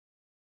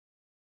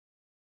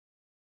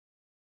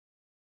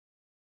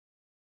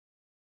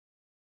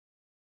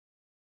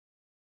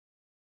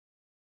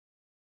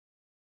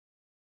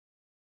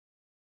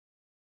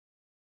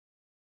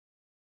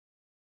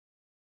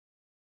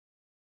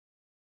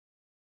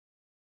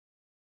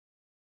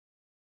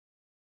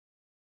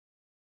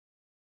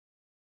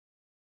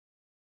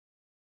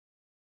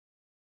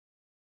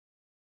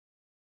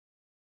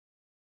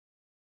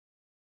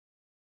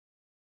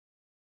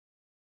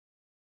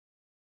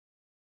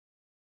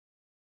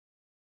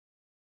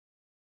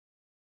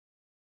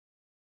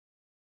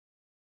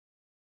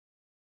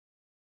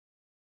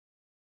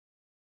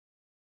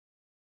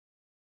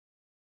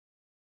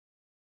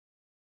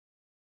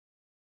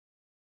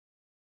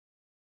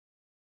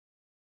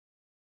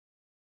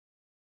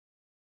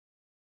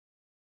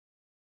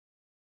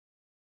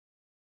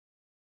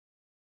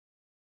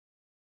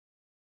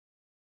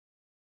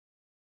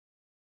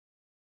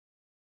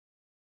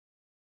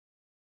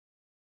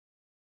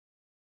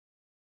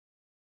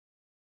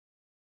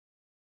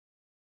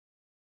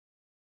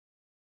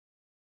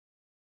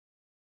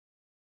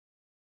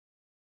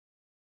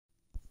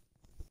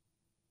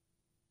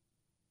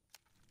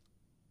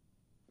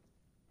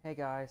Hey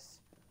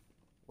guys,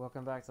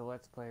 welcome back to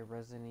Let's Play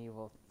Resident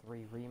Evil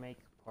 3 Remake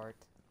Part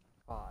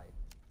 5.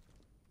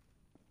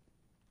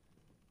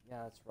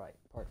 Yeah, that's right,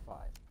 Part 5.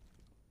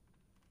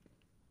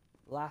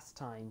 Last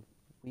time,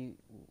 we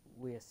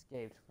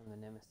escaped from the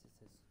Nemesis'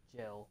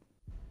 jail.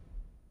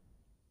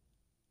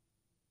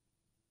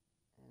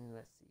 And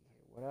let's see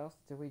here, what else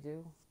did we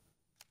do?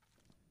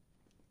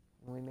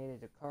 And we made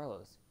it to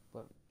Carlos,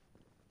 but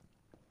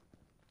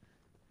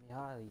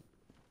Mihao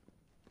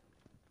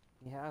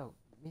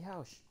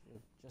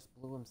just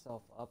blew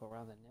himself up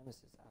around the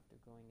Nemesis after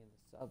going in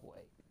the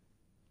subway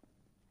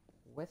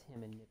with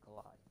him and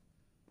Nikolai.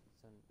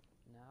 So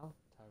now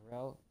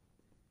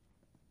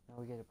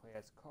we get to play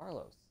as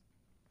Carlos.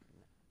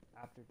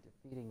 After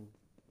defeating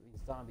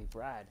zombie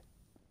Brad,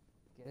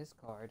 get his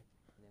card,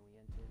 and then we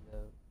enter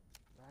the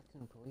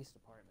Raccoon Police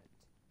Department.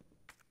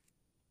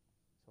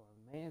 So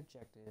our main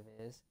objective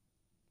is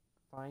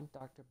find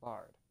Dr.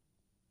 Baird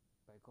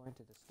by going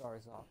to the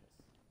STAR's office.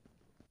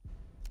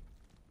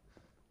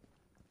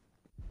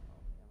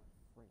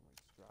 Frame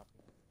rate's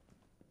dropping.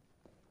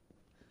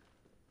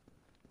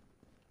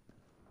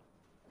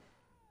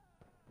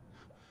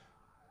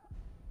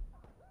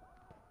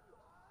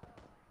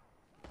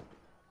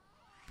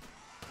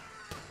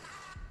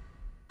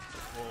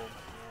 Whoa,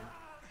 man.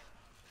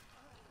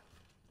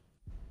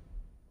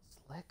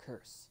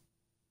 Lickers.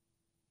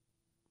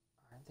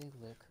 Aren't they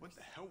lickers? What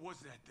the hell was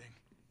that thing?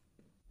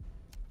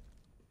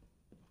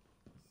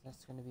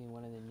 That's going to be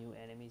one of the new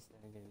enemies that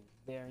are going to be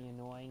very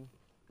annoying.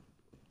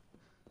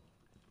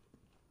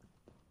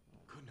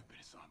 Couldn't have been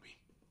a zombie.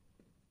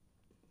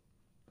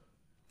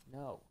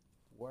 No,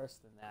 worse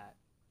than that.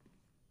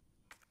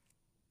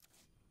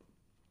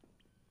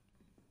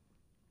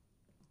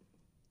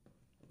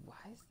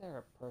 Why is there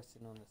a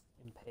person on this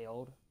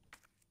impaled?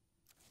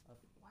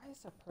 Why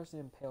is a person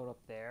impaled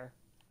up there?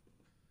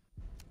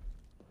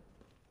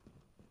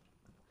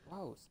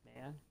 Gross,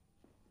 man.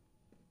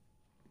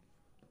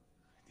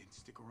 Didn't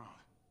stick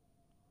around.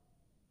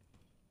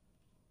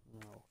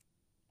 No.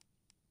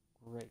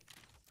 Great.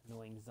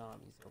 Annoying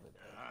zombies over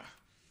there.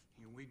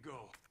 Here we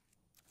go.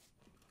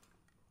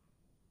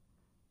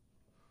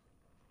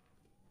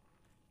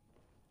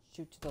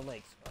 Shoot to the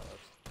legs,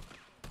 fellas.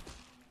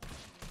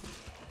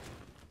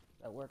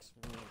 That works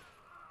for me.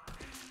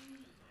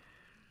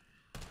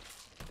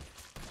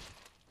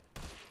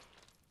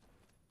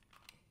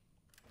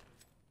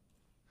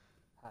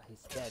 Ah,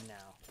 he's dead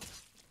now.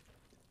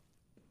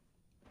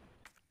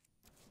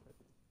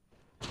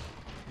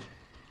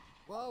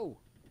 Whoa!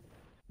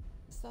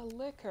 It's a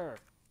licker!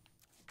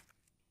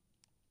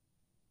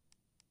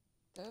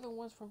 They're the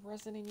ones from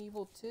Resident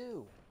Evil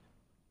 2.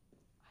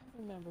 I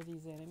remember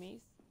these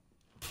enemies.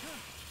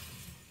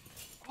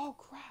 Oh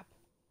crap!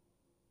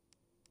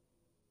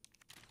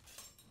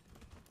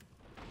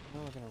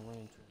 Now we're gonna run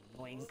into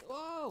annoying.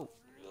 Whoa!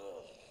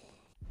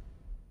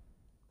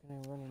 We're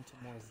gonna run into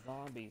more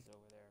zombies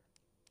over there.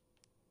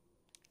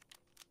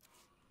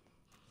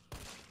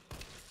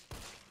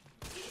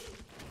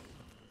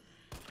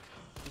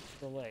 Shoot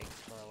the legs,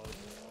 Carlos.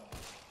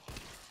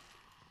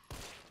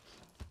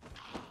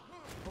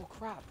 Oh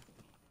crap!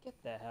 Get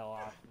the hell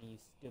off me, you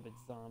stupid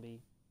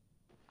zombie.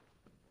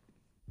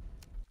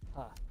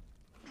 Huh.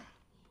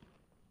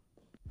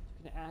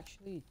 You can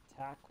actually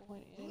tackle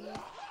an enemy?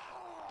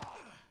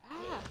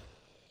 Ah!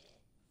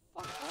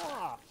 Fuck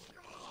off!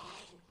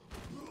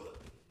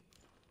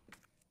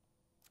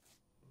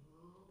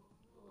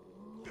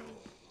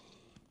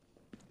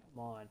 Come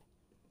on.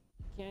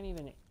 You can't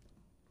even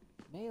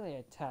melee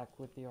attack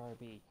with the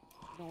R.P.D.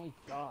 You can only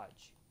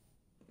dodge.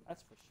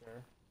 That's for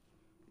sure.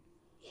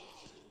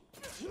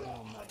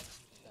 Oh my,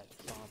 that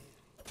zombie.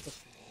 Push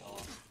me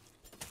off.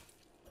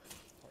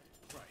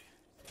 Right.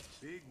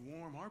 Big,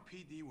 warm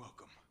R.P.D.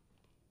 welcome.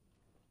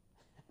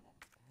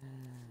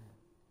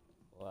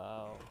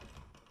 Wow.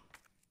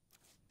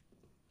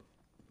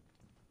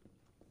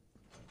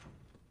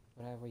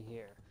 What have we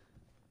here?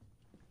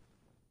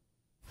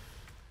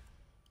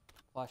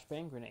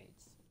 Flashbang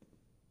grenades.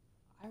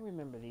 I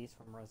remember these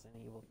from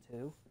Resident Evil 2.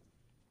 You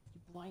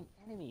blind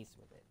enemies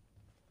with it.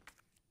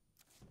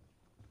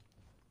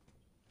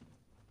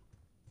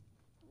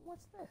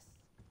 What's this?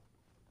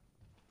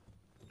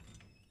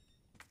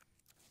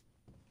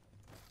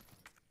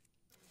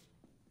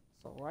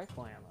 So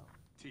rifle ammo.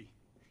 T,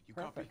 you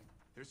Perfect. copy?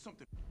 There's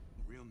something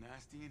real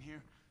nasty in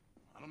here.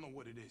 I don't know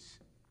what it is.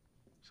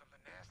 Something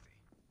nasty.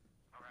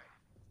 All right.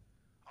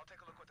 I'll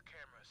take a look with the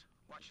cameras.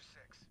 Watch your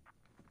six.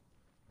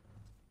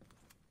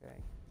 Okay.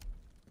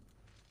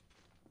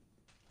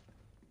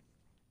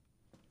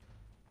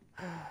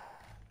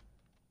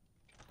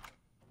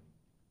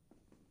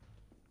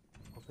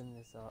 Open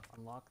this up,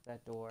 unlock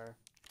that door.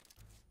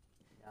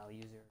 Now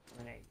use your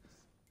grenades.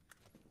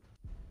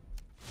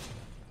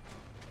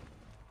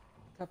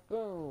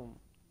 Kaboom!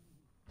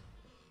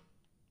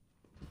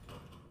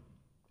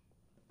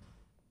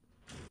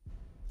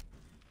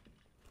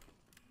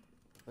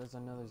 There's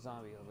another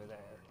zombie over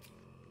there.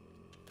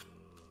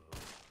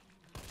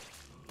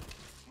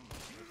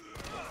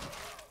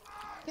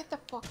 Get the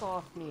fuck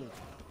off me!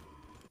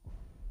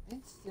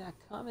 didn't see that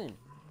coming.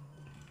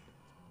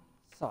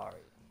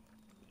 Sorry.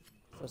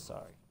 So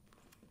sorry.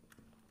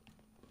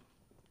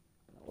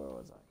 Now, where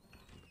was I?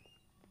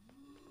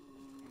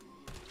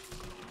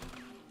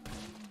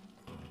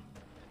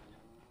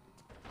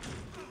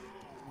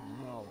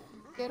 No.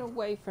 Get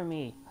away from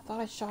me.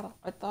 I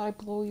thought I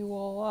blew you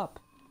all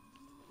up.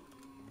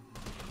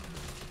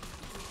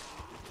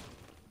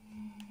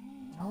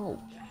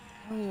 No.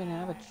 I don't even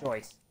have a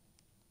choice.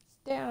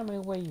 Stay out of my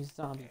way, you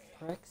zombie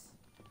pricks.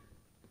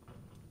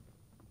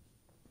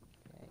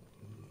 Okay.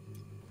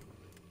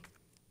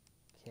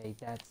 Okay,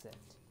 that's it.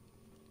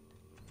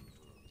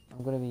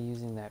 I'm gonna be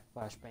using that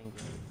flashbang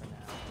grenade for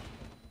now.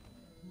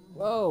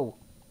 Whoa!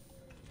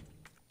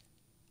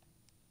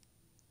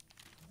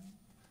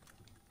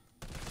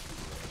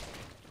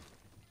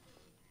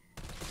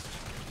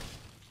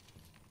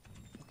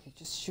 Okay,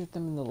 just shoot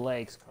them in the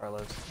legs,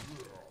 Carlos.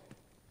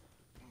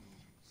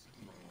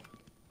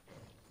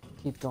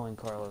 Keep going,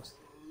 Carlos.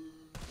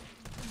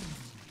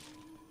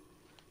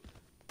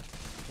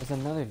 There's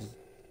another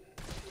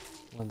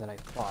one that I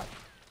caught.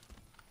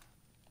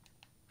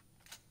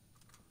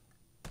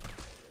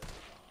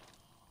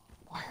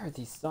 Why are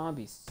these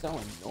zombies so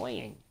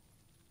annoying?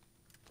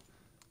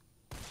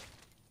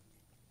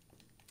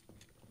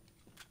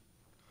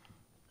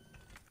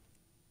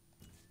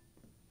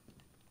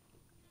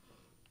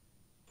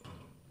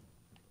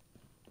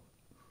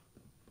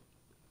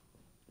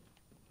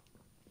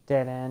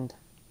 Dead end.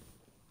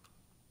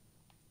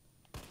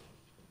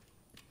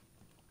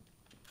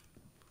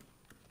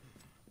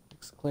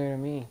 Looks clear to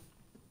me.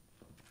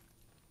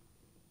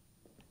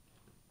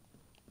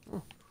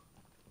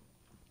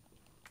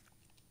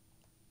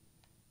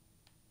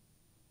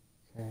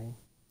 Okay.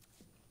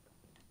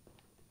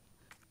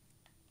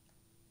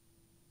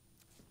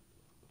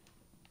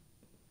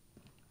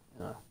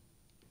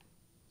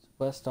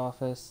 West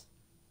office.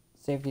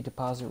 Safety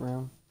deposit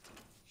room.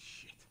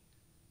 Shit.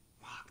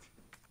 Locked.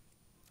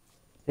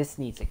 This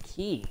needs a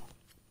key.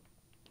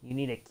 You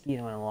need a key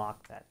to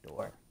unlock that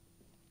door.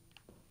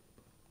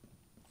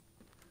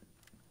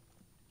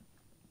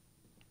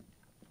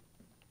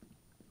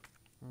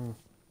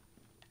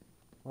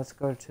 Let's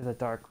go to the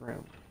dark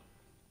room.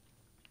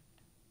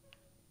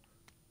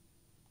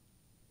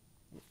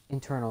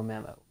 Internal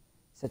memo.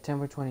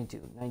 September 22,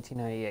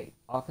 1998.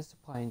 Office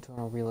supply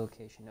internal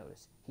relocation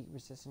notice. Heat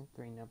resistant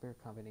 3-number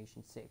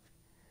combination safe.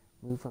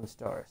 Move from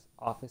stars.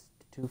 Office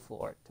 2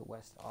 floor to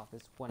west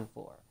office 1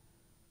 floor.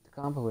 The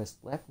combo is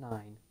left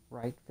 9,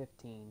 right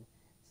 15,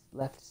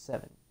 left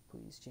 7.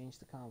 Please change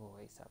the combo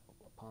ASAP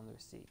upon the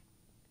receipt.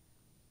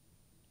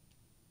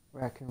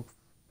 Raccoon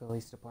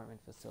Police Department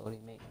Facility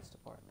Maintenance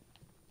Department.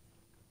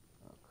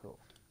 Oh, cool.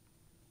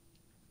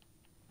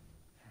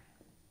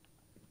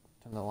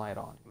 Turn the light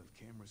on. Well, if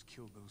cameras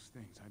killed those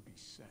things, I'd be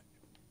set.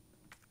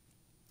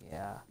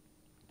 Yeah.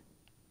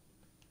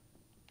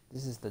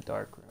 This is the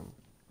dark room.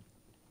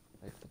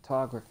 Like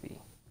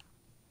photography.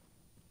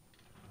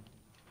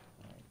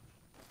 Right.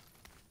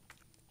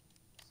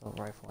 So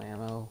rifle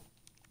ammo.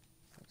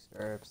 Next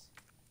herbs.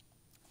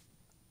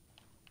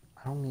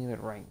 I don't need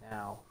it right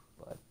now,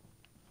 but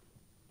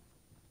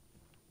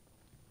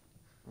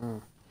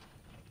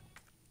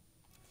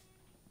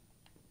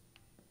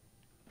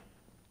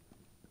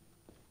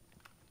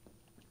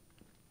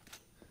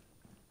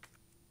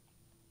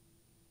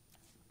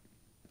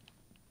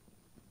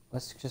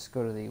let's just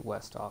go to the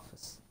west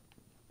office.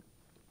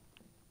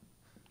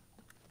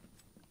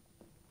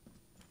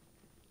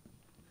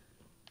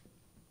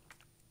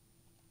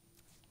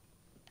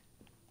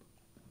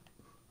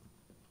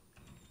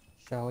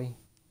 Shall we?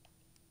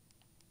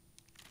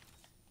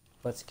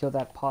 Let's kill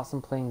that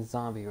possum playing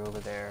zombie over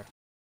there.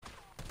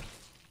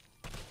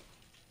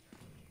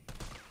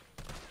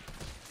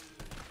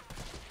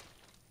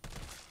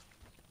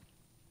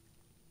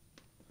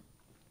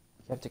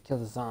 You have to kill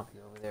the zombie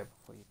over there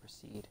before you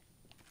proceed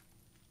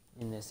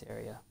in this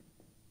area.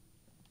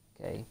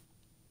 Okay,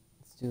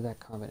 let's do that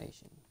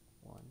combination.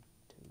 1,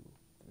 2,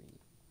 3,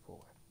 4,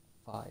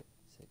 5,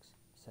 6,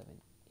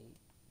 7, 8,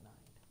 9.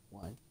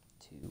 1,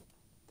 2,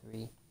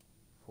 3,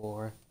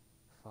 4,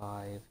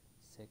 5,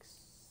 6,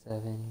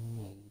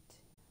 7,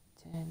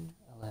 8, 10,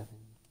 11,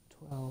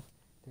 12,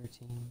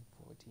 13,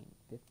 14,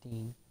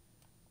 15.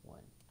 1,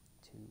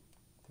 2,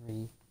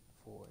 3,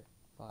 4,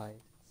 5,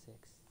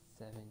 6,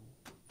 7.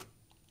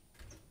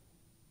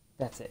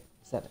 That's it.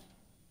 7.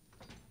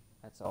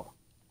 That's all.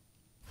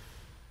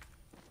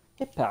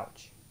 Hip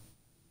pouch.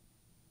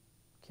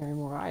 Carry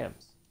more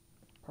items.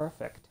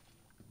 Perfect.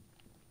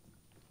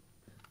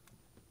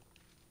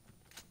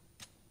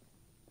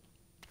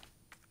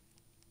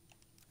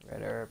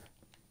 Red herb.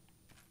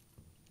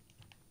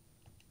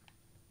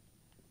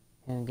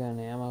 Handgun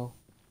ammo.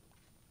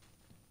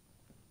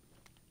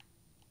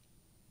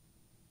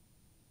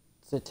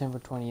 September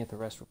 20th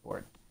arrest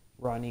report.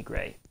 Ronnie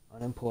Gray,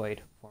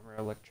 unemployed, former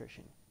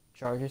electrician.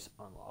 Charges: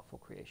 unlawful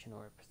creation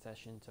or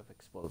possession of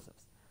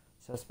explosives.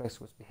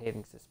 Suspect was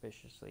behaving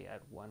suspiciously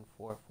at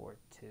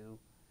 1442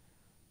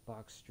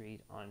 Box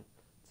Street on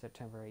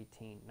September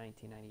 18,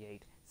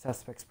 1998,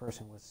 suspect's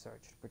person was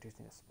searched,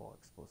 producing a small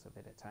explosive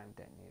at a time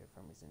detonator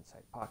from his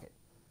inside pocket,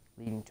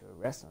 leading to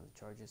arrest on the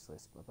charges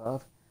listed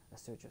above. A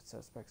search of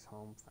suspect's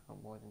home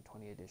found more than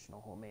 20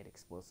 additional homemade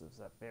explosives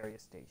at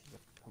various stages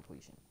of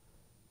completion.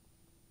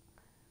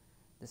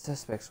 The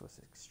suspect was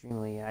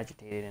extremely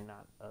agitated and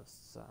not of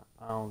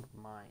sound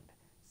mind.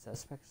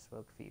 Suspect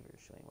spoke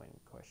feverishly when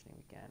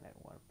questioning began.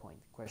 At one point,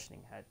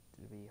 questioning had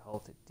to be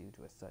halted due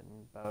to a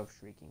sudden bout of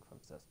shrieking from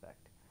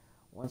suspect.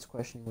 Once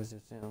questioning was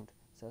resumed,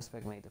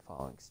 suspect made the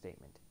following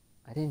statement.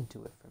 "I didn't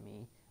do it for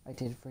me. I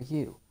did it for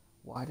you.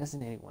 Why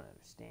doesn't anyone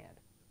understand?"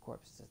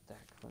 Corpses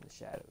attacked from the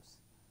shadows.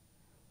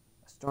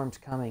 "A storm's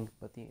coming,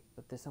 but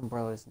this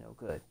umbrella is no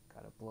good.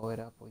 Gotta blow it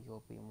up or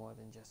you'll be more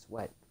than just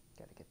wet.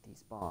 Gotta get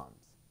these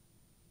bombs.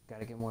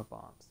 Gotta get more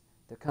bombs.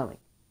 They're coming.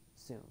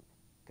 Soon.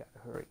 Gotta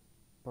hurry.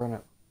 Burn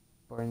them.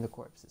 Burn the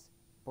corpses.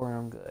 Burn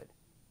them good."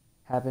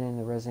 Happened in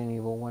the Resident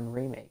Evil 1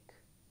 remake.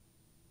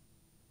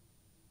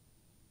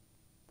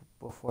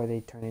 Before they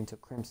turn into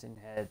crimson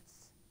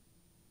heads.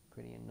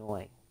 Pretty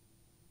annoying.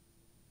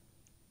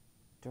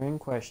 During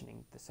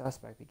questioning, the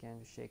suspect began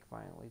to shake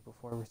violently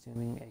before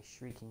resuming a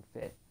shrieking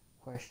fit.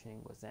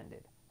 Questioning was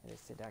ended, and a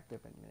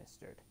sedative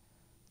administered.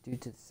 Due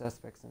to the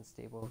suspect's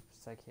unstable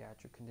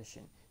psychiatric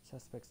condition,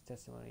 suspect's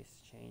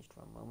testimonies changed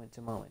from moment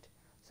to moment.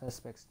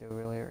 Suspect's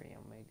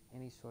delirium made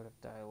any sort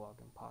of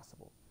dialogue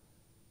impossible.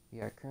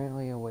 We are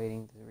currently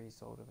awaiting the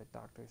result of a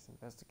doctor's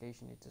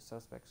investigation into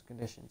suspect's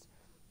conditions.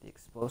 The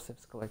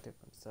explosives collected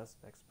from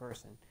suspect's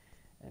person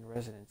and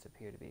residents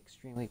appear to be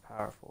extremely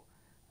powerful.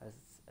 As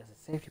a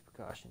safety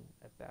precaution,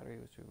 a battery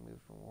was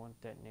removed from one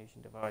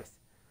detonation device.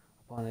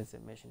 Upon its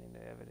admission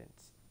into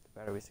evidence, the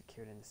battery was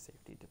secured in the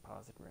safety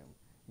deposit room.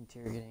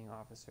 Interrogating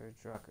Officer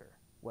Drucker,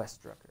 Wes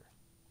Drucker.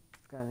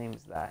 What kind of name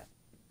is that?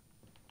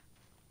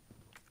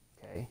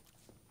 Okay.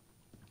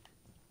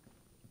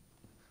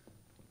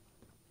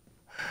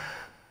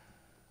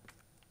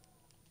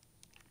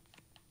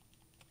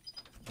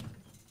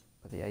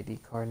 Put the ID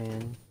card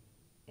in,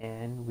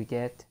 and we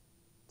get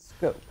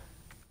scope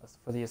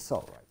for the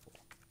assault rifle.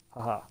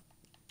 Haha,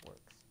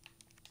 works.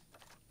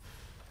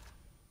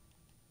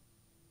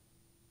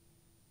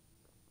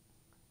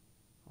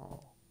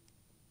 Oh,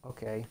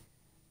 okay.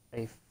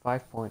 A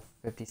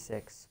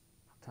 5.56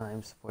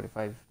 times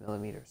 45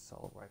 millimeter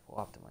assault rifle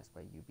optimized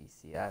by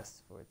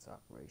UBCS for its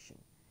operation.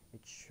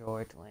 Its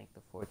short length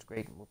affords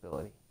great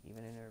mobility,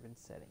 even in urban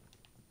setting.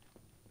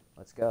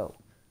 Let's go.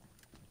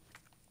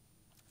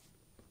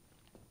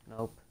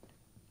 Nope.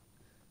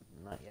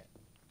 Not yet.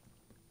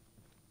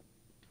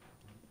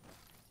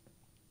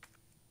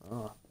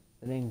 Oh,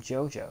 the name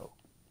JoJo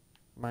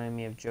reminded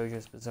me of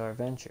JoJo's Bizarre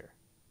Adventure.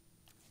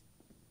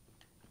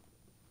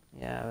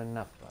 Yeah,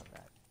 enough about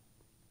that.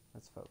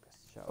 Let's focus,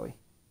 shall we?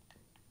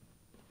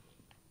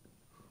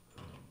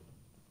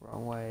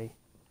 Wrong way.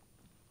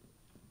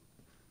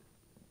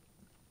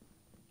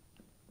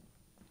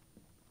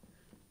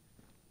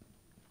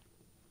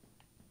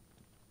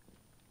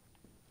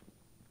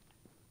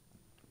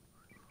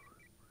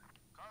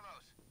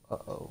 Carlos,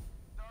 Uh-oh.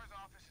 STAR's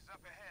office is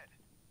up ahead.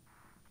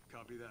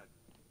 Copy that.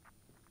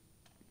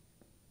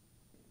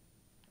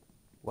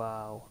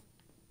 Wow.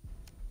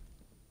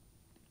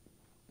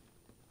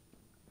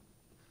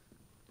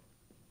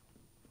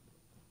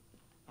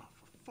 Oh,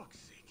 for fuck's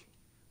sake.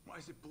 Why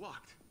is it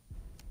blocked?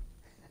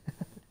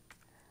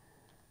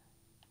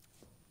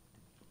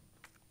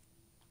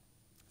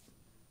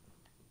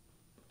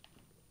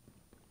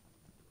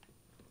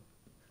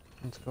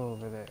 Let's go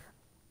over there.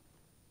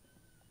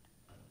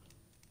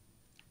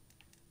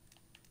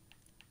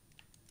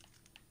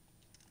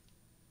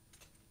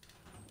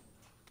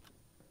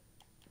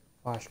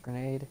 Flash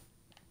grenade.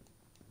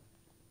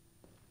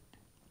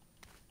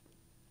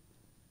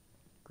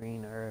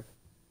 Green herb.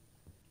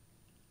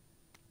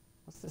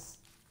 What's this?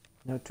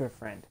 Note to a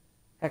friend.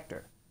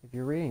 Hector, if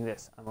you're reading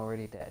this, I'm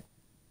already dead.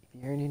 If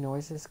you hear any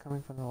noises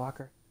coming from the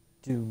locker,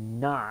 do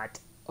not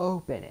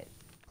open it,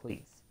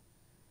 please.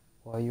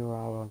 While you are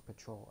out on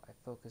patrol, I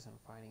focus on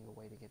finding a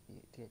way to get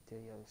to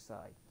the other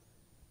side.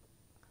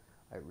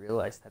 I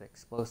realized that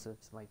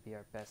explosives might be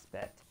our best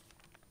bet.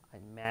 I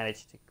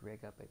managed to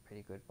rig up a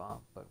pretty good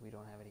bomb, but we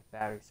don't have any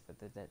batteries for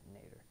the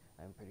detonator.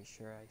 I'm pretty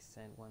sure I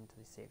sent one to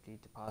the safety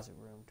deposit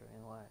room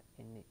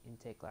during the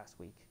intake last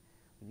week.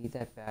 We need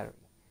that battery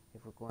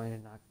if we're going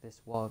to knock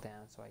this wall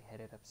down, so I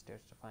headed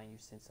upstairs to find you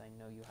since I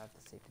know you have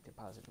the safety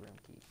deposit room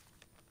key.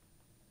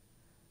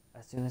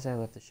 As soon as I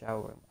left the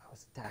shower room, I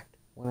was attacked.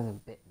 One of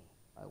them bit me.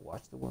 I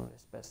watched the wound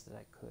as best as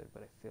I could,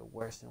 but I feel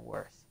worse and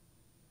worse.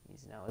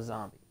 He's now a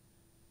zombie.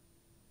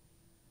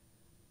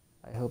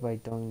 I hope I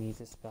don't need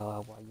to spell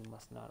out why you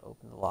must not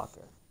open the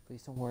locker.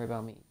 Please don't worry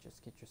about me.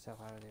 Just get yourself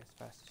out of there as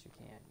fast as you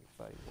can. Your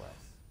buddy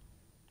Wes.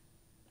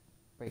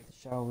 Break the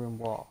shower room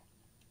wall.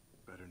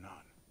 Better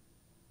not.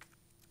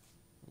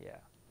 Yeah.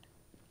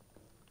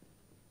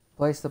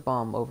 Place the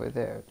bomb over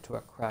there to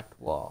a cracked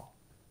wall.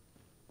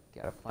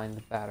 Gotta find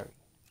the battery,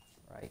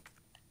 right?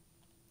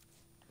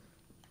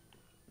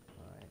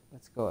 Alright,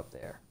 let's go up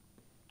there.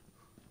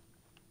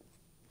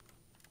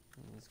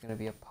 Let's gonna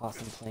be a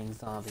possum playing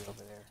zombie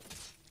over there.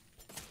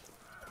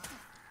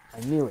 I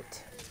knew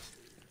it.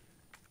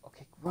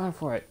 Okay, run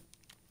for it.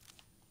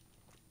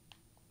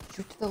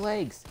 Shoot to the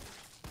legs.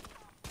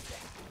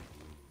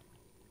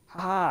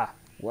 Haha,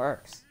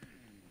 works.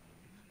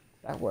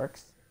 That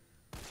works.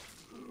 What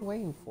are you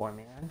waiting for,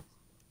 man?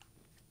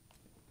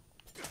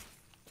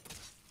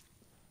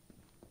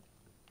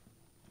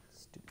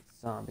 Stupid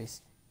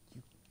zombies.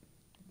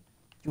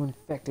 You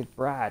infected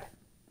Brad.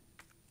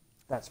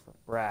 That's for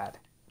Brad.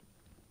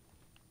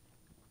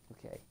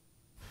 Okay.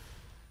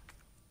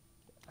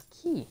 A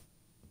key.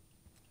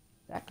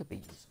 That could be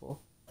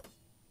useful.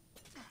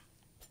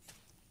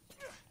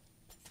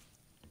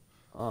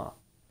 Oh.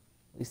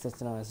 At least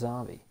that's not a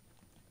zombie.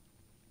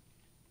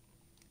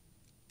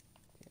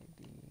 Okay,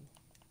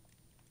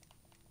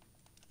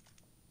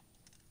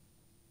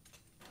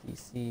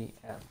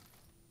 DCM.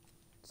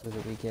 So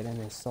that we get an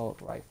assault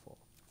rifle.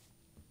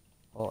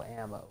 Oh,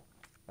 ammo.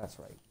 That's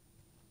right.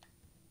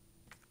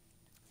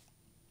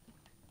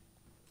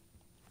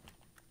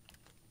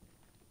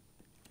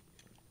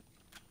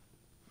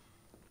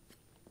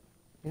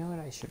 You know what?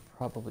 I should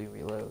probably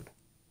reload.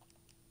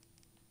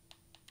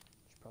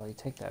 Should probably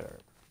take that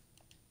herb.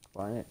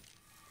 Combine it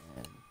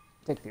and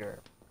take the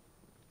herb.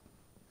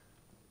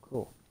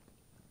 Cool.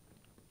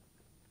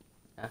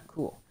 Ah,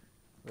 cool.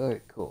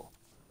 Very cool.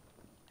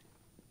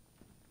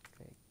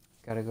 Okay,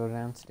 gotta go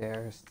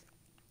downstairs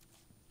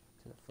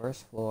to the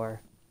first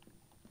floor.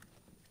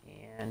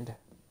 And...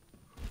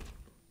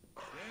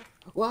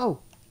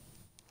 Whoa!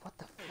 What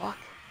the fuck?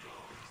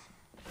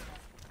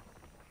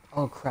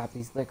 Oh crap,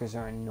 these lickers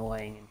are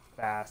annoying and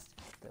fast.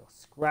 They'll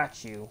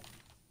scratch you.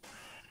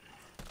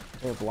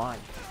 They're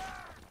blind.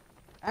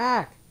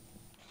 Ah!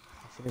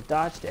 I should have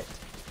dodged it.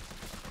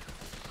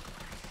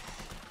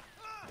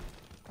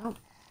 Come,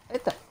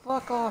 get the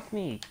fuck off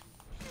me!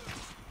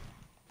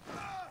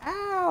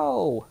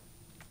 Ow!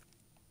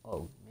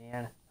 Oh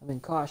man, I'm in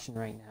caution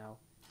right now.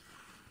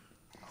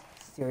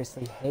 I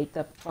seriously hate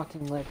the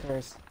fucking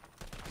lickers.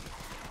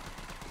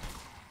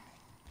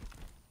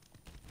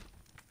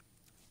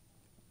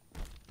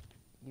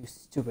 You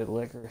stupid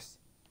lickers.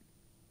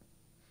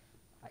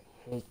 I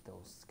hate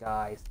those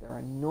guys. They're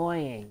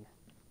annoying.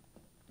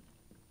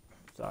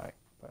 Sorry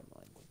for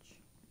my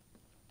language.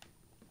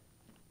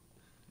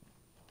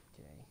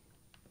 Okay.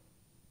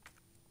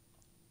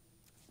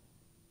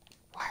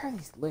 Why are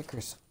these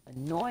lickers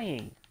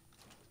annoying?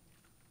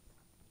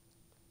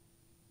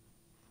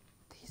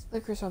 These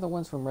lickers are the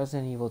ones from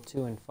Resident Evil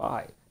 2 and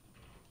 5.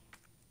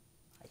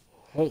 I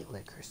hate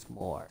lickers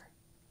more.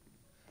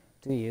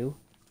 Do you?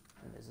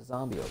 And there's a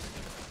zombie over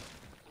there.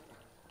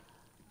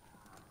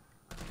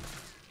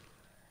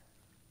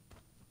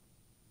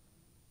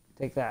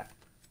 Take that.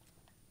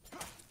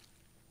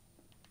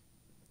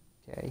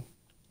 Okay.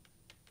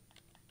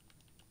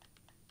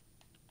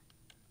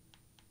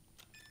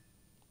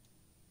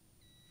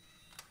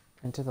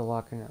 Enter the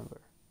locker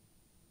number.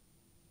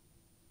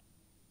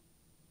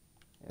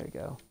 There we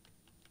go.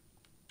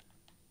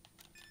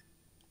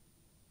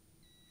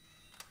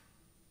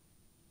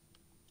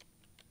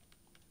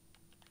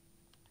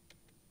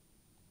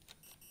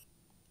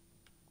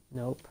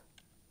 Nope.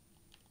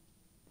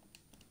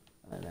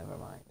 Never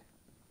mind.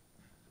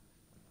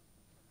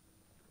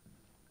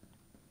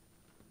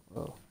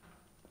 Whoa.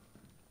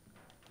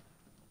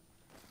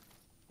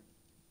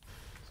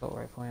 Assault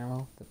rifle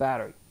ammo. The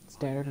battery.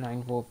 Standard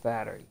 9-volt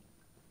battery.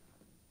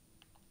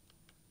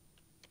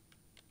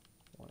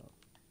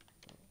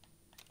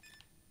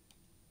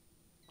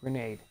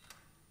 Grenade.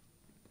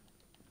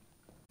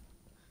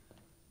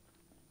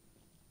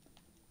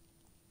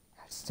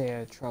 Gotta stay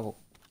out of trouble.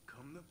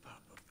 Come to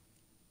Papa.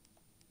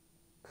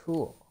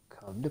 Cool.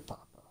 Come to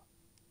Papa.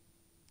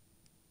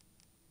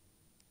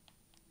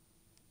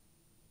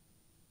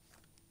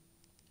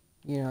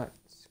 You know what?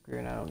 Screw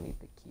it. I don't need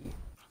the key.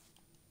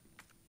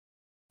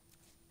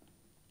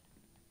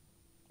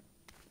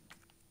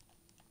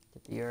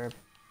 Get the herb.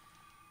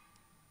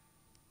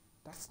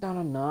 That's not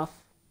enough.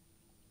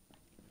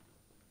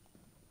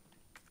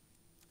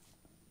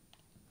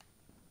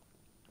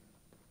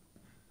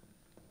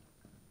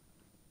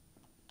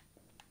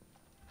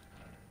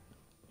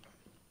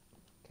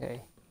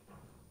 Okay.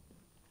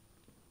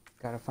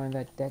 Gotta find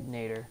that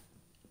detonator.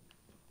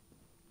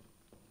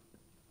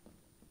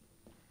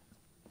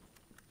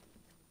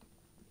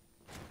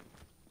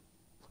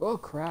 Oh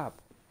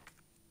crap.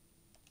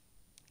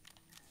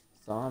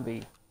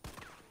 Zombie.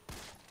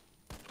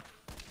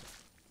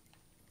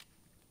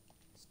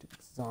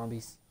 Stupid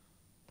zombies.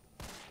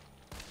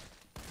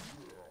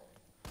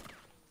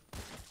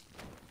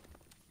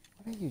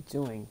 What are you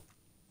doing?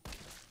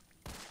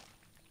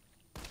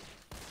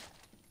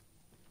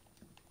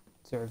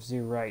 Serves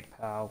you right,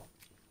 pal.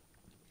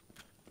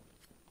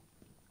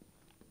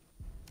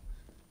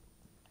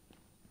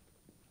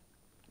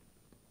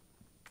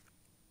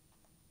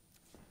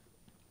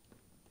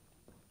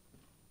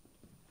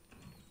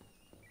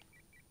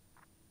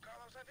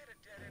 Carlos, I've hit a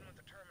dead end with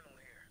the terminal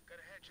here.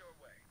 Gotta head your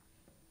way.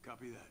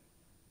 Copy that.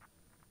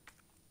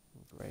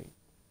 Great.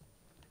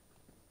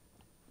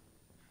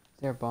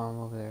 there, bomb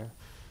over there?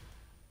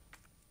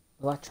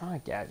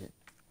 Electronic gadget.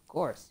 Of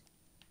course.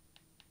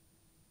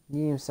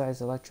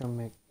 Medium-sized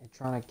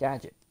electronic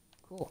gadget.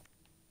 Cool.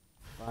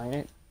 Buying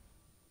it.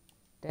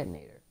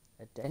 Detonator.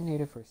 A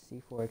detonator for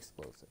C4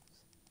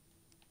 explosives.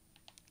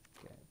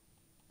 Okay.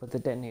 Put the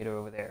detonator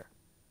over there.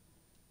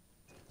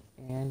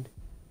 And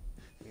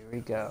here we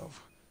go.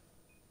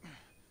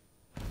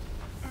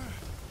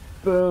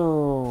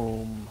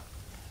 Boom.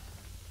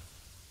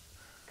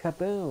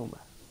 Kaboom.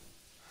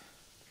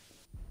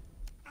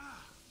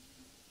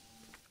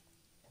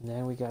 And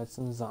then we got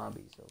some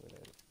zombies over there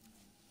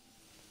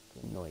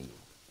to annoy you.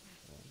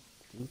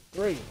 1, 2,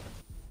 3.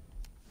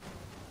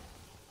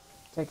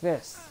 Take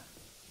this.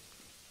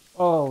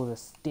 Oh, the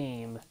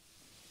steam.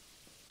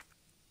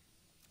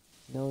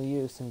 No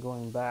use in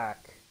going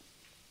back.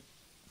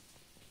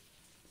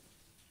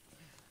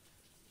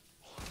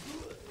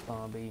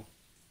 Zombie.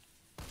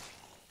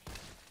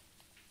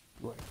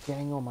 You are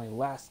getting on my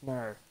last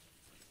nerve.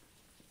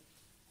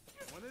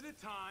 One at a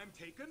time,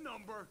 take a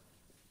number.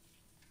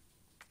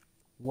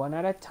 One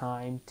at a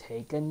time,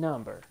 take a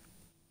number.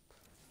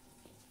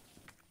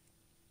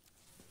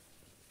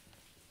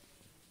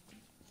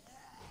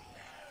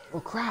 Oh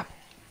crap!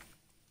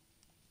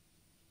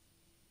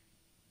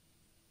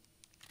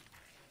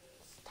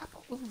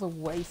 Stop all the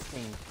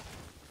wasting.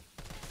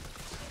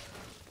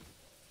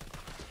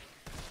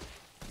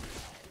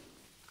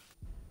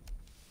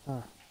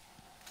 Huh.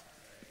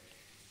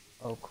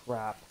 Oh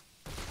crap.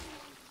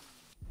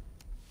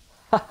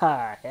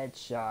 Haha,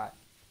 headshot.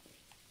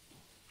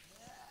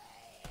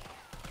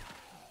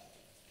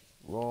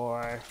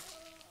 Roar.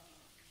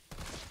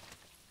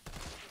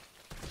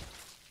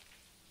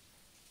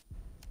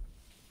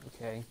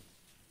 Okay.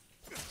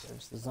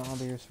 There's the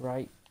zombies,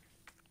 right?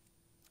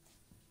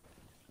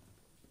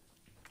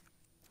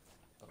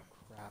 Oh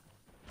crap.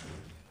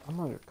 I'm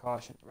under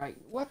caution, right?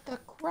 What the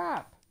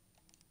crap?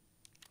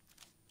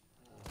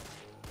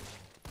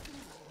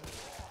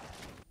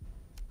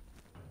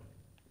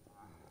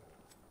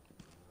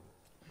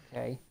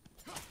 Okay.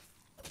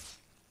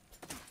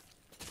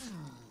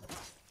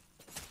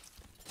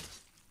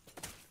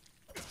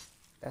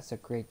 That's a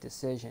great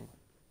decision.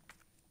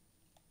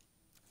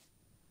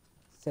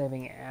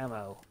 Saving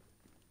ammo.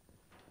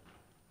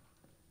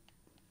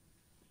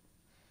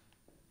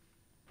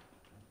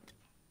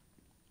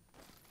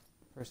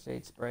 First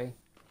aid spray.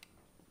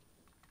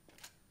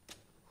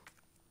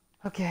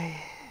 Okay.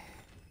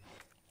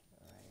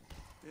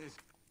 There's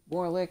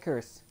More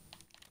liquors.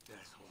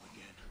 asshole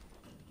again.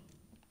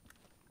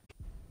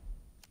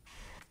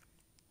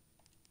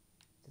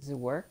 Does it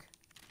work?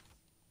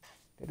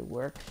 Did it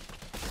work?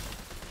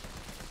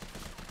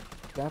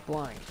 Got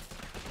blind.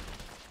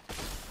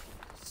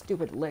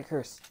 Stupid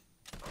liquors.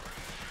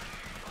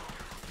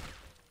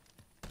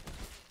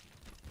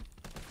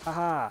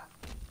 Haha.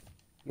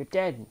 You're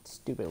dead,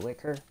 stupid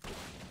liquor.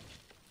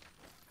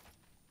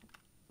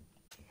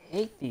 I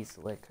hate these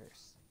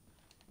liquors.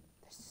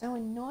 They're so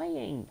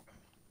annoying.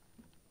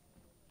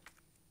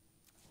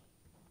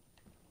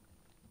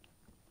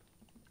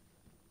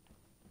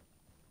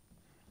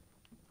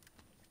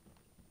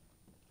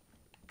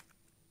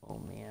 Oh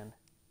man.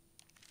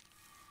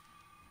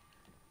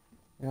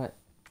 You know what?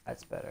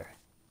 That's better.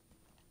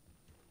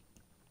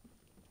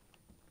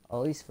 At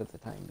least for the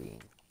time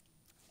being.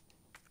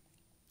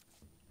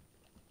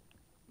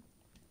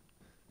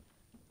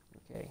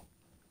 Okay.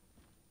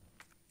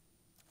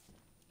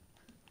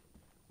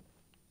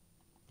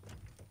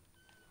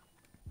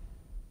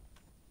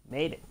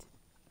 Made it.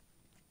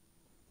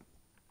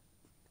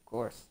 Of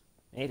course.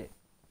 Made it.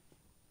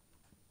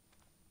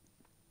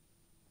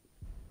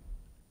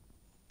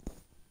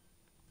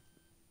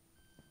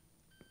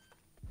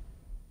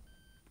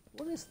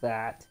 What is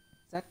that?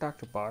 Is that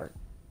Dr. Baird?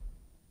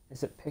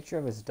 Is it a picture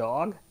of his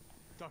dog?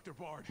 Dr.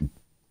 Baird.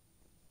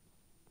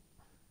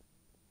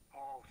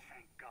 Oh,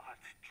 thank God.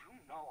 Do you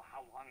know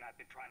how long I've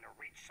been trying to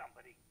reach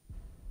somebody?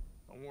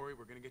 Don't worry,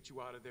 we're gonna get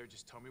you out of there.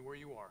 Just tell me where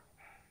you are.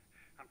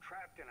 I'm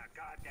trapped in a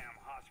goddamn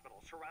hospital,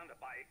 surrounded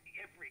by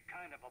every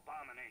kind of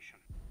abomination.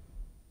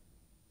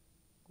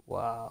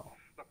 Wow.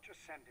 Look, just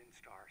send in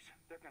stars.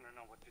 They're gonna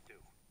know what to do.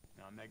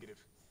 No, negative.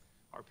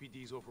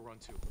 R.P.D.'s overrun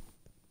too.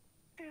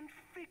 Then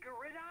figure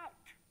it out.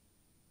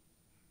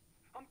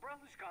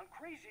 Umbrella's gone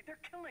crazy.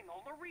 They're killing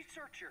all the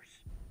researchers.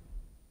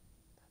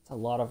 That's a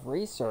lot of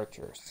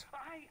researchers.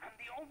 I am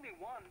the only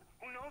one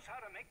who knows how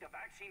to make the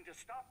vaccine to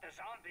stop the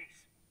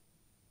zombies.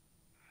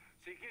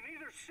 So you can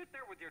either sit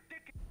there with your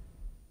dick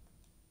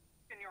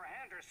in your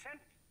hand or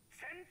send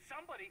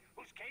somebody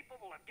who's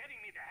capable of getting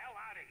me the hell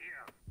out of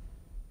here.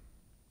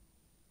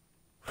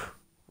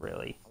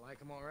 Really? I like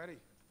him already.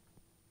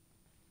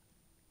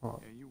 Oh,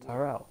 Yeah, you would.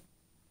 Tyrell.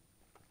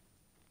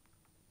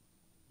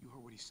 You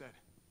heard what he said.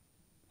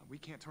 We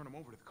can't turn him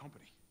over to the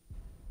company.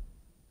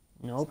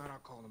 Nope. It's not our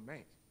call to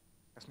make.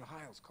 That's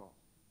Mihail's call.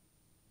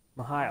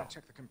 Mihail.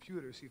 Check the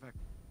computer, see if I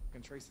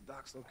can trace the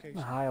doc's location.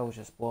 Mihail will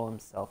just blow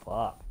himself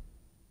up.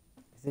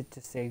 Is it to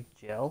save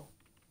Jill?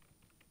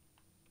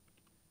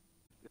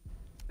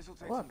 This'll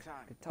take Look, some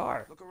time.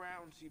 guitar. Look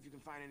around, see if you can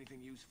find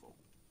anything useful.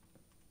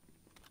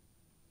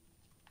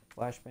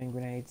 Flashbang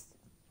grenades.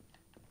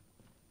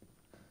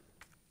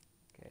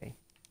 Okay.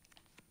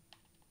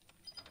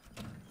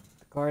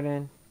 The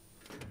garden.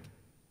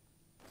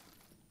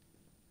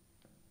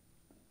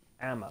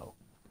 Ammo.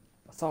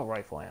 Assault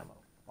rifle ammo.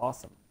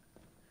 Awesome.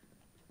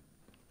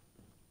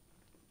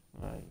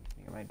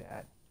 You're my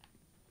dad.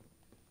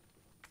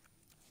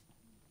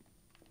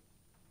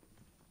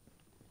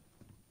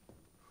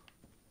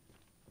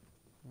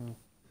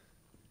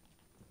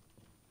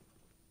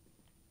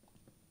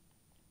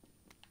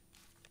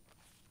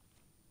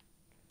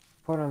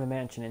 Report on the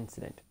mansion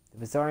incident. The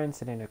bizarre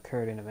incident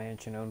occurred in a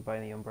mansion owned by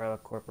the Umbrella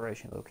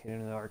Corporation located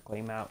in the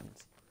Arklay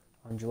Mountains.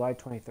 On July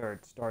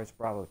 23rd, STAR's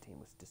Bravo team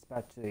was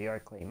dispatched to the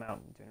Arklay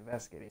Mountain to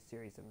investigate a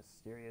series of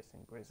mysterious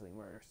and grisly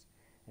murders,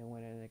 and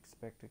when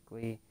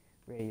unexpectedly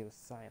radio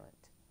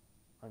silent.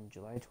 On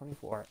July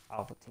 24,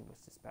 Alpha team was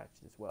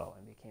dispatched as well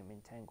and became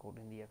entangled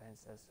in the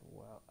events as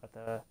well at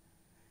the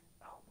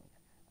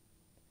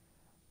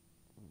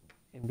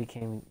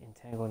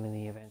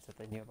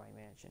nearby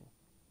mansion.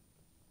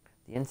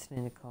 The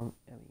incident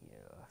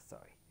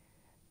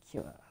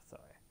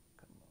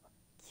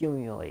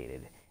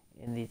accumulated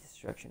in the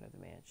destruction of the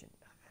mansion.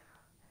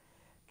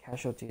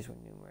 Casualties were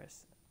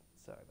numerous.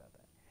 Sorry about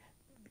that.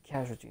 The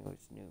casualty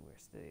was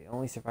numerous. The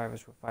only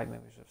survivors were 5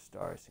 members of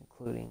STARS,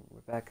 including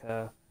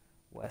Rebecca,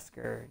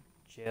 Wesker,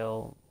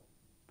 Jill,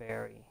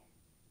 Barry,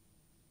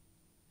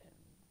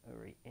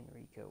 and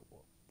Enrico.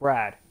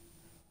 Brad.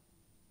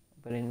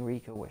 But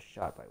Enrico was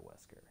shot by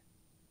Wesker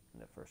in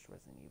the first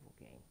Resident Evil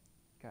game.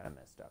 Kind of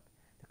messed up.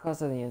 The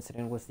cause of the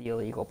incident was the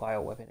illegal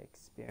bioweapon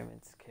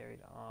experiments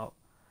carried out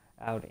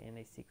in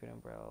a secret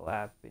Umbrella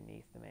lab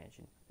beneath the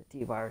mansion. The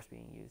T-virus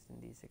being used in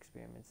these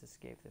experiments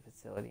escaped the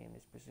facility and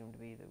is presumed to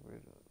be the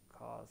root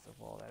cause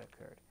of all that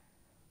occurred.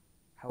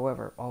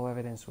 However, all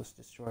evidence was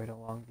destroyed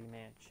along with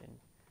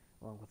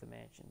the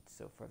mansion,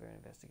 so further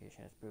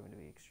investigation has proven to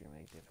be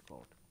extremely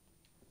difficult.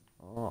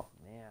 Oh,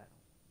 man.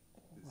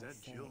 Is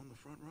that Jill in the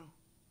front row?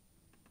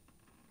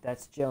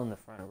 That's Jill in the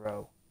front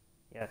row.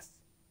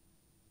 Yes.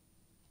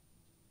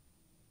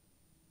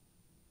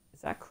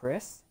 Is that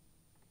Chris?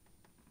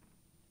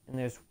 And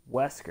there's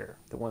Wesker,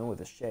 the one with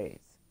the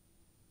shades.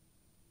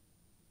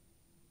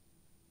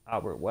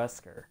 Albert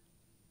Wesker,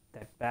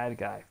 that bad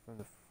guy from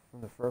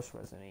the first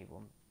Resident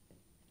Evil.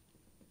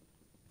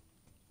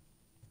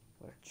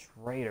 What a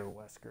traitor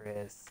Wesker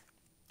is.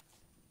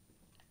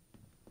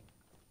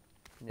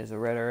 And there's a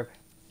red herb.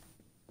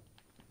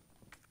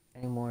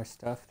 Any more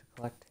stuff to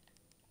collect?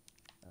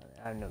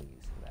 I have no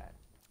use for that.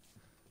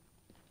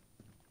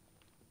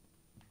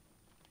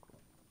 Cool.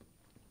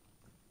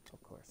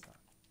 Of course not.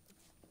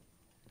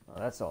 Well,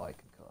 that's all I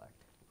can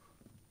collect.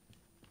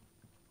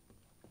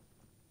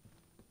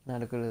 Now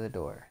to go to the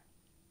door.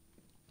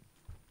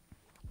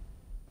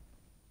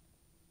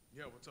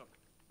 Yeah, what's up?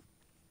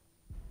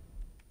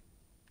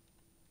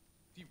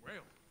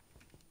 Derailed.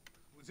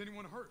 Was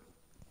anyone hurt?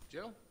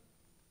 Jill?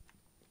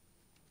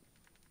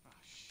 Ah,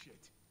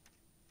 shit.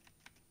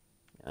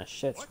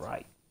 Shit's What?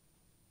 right.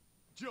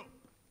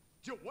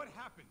 Jill, what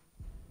happened?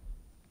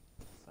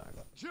 Sorry about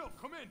that. Jill,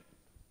 come in.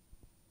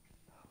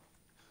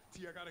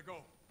 T, I gotta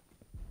go.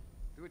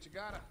 Do what you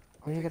gotta.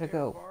 Where you gotta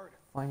go?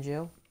 Find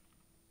Jill?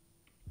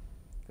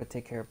 Go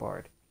take care of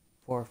Baird.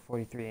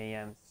 4:43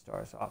 a.m.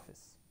 STAR's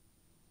office.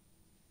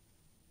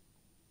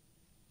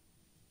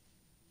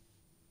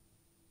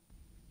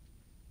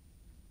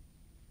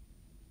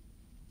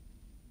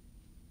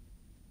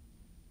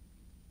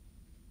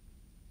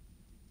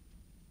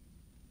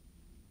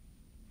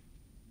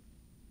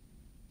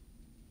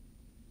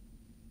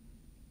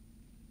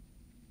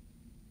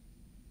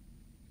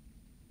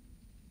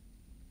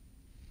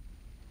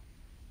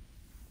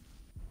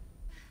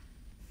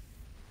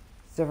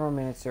 Several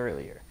minutes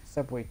earlier,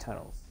 subway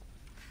tunnels.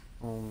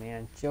 Oh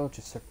man, Jill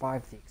just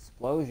survived the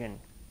explosion.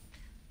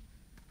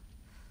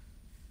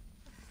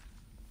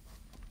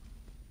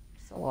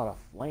 It's a lot of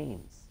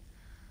flames.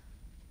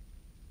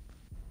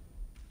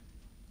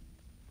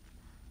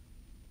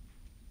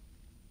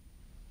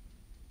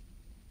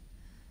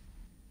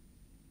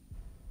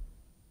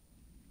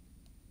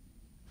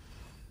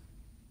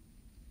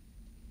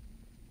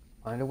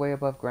 Find a way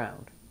above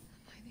ground.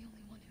 Am I the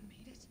only one who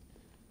made it?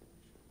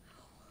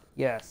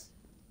 Yes,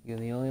 you're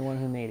the only one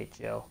who made it,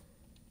 Jill.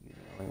 You're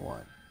the only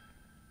one.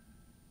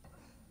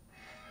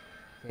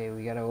 Okay,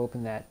 we gotta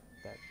open that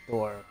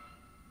door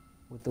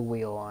with the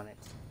wheel on it.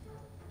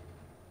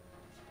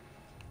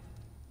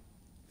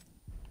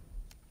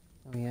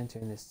 Let me enter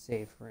in this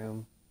safe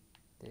room.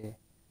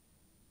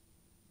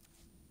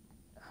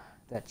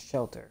 That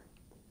shelter.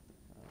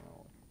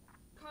 Oh.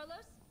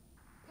 Carlos?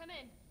 Come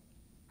in.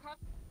 Carlos?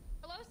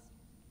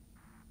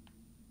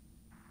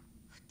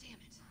 Damn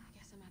it. I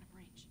guess I'm out of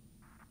range.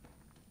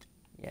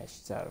 Yeah,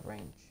 she's out of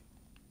range.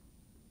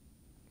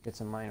 Get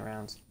some mine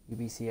rounds.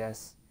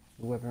 UBCS.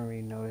 New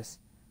weaponry notice.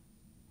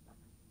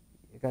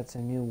 I got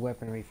some new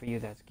weaponry for you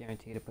that's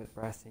guaranteed to put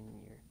brass in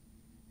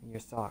your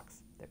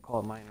socks. They're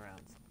called mine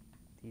rounds.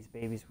 These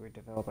babies were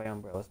developed by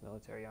Umbrella's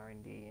military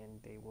R&D,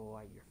 and they will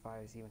light your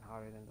fires even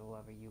hotter than the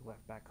lava you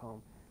left back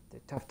home. They're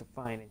tough to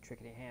find and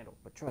tricky to handle,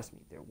 but trust me,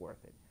 they're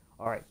worth it.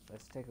 Alright,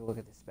 let's take a look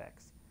at the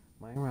specs.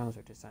 Mine rounds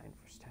are designed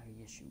for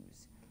steady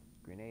issues.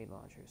 Grenade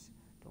launchers.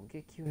 Don't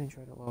get cute and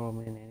try to load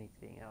them in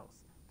anything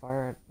else.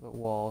 Fire at the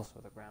walls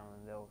or the ground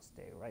and they'll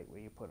stay right where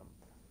you put them.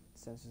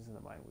 Sensors in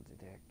the mine will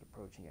detect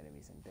approaching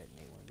enemies and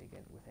detonate when they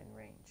get within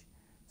range.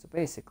 So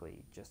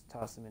basically, just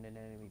toss them in an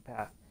enemy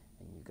path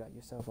and you got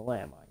yourself a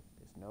landmine.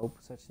 There's no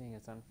such thing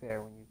as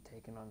unfair when you've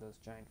taken on those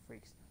giant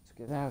freaks, so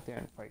get out there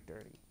and fight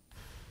dirty.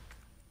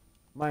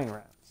 Mine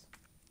rounds.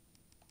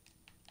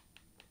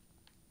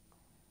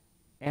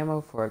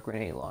 Ammo for a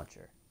grenade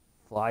launcher.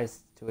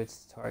 Flies to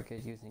its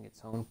target using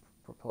its own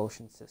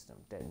propulsion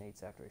system.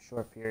 Detonates after a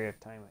short period of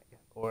time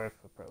or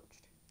if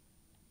approached.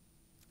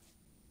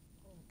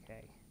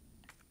 Okay.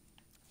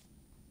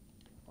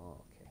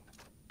 Okay.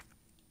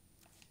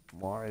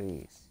 More of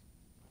these.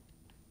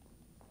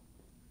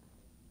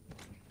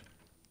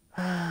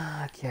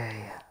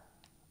 Okay.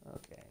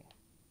 Okay.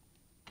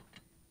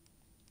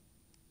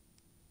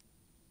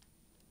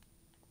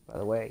 By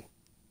the way,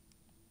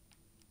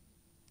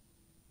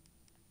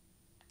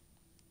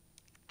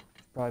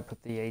 probably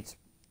put the 8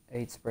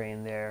 spray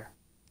in there.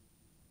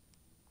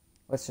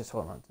 Let's just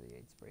hold on to the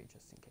 8 spray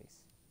just in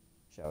case,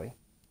 shall we?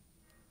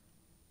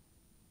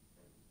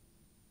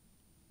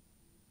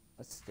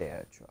 Let's stay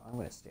out of trouble. I'm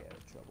going to stay out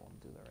of trouble and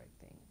do the right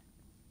thing.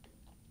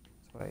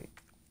 That's what I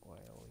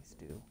always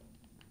do.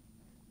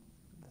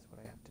 That's what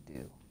I have to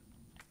do.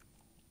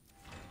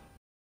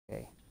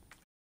 Okay.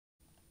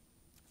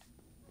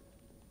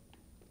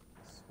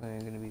 So I'm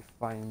going to be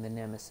fighting the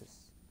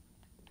Nemesis.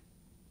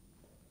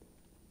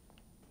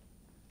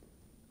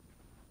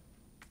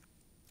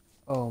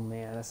 Oh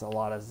man, that's a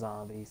lot of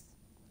zombies.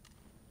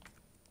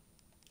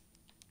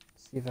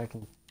 See if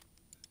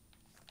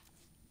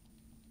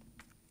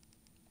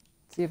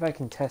I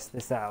can test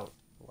this out.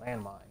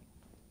 Landmine.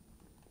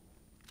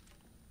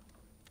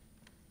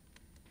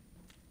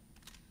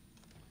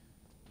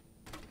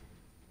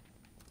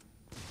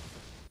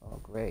 Oh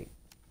great.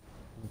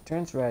 When it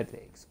turns red, they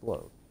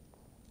explode.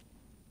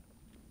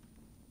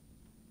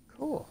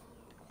 Cool.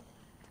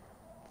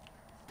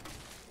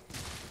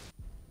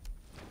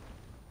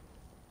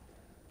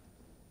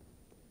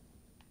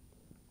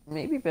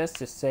 Maybe best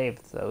to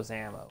save those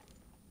ammo.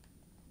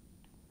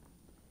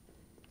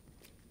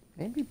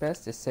 Maybe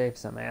best to save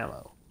some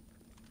ammo.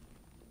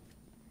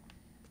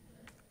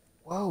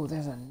 Whoa,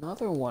 there's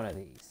another one of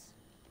these.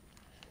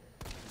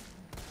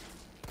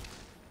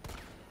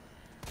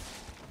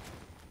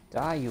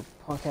 Die, you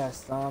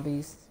punk-ass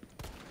zombies.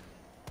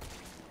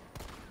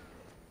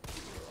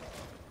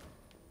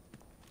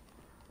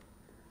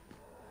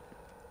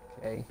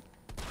 Okay.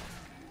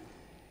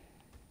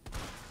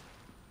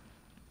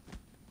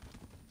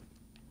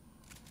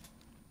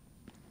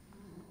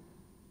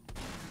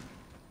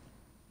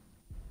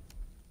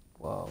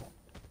 Whoa.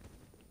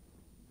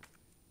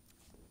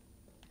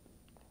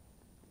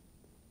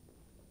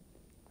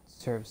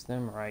 Serves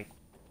them right.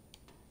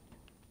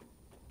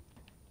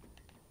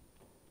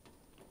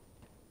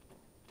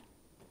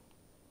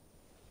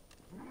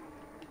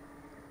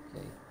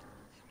 Okay.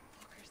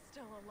 Walker's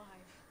still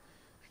alive.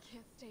 I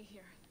can't stay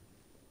here.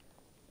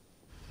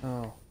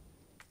 Oh.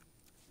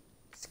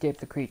 Escape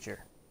the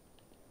creature.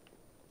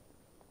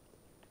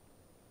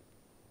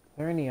 Are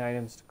there any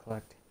items to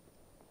collect?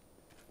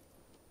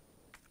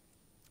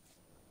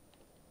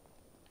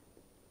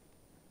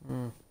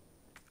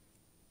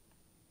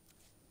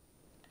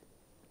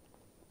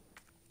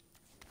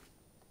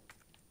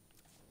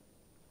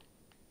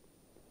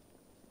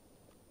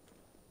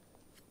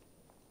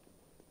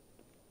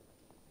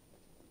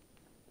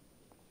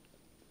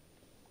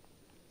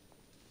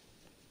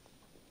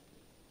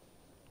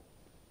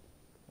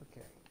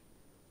 Okay.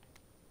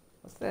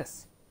 What's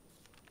this?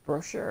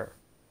 Brochure.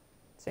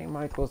 St.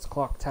 Michael's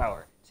Clock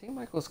Tower. St.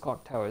 Michael's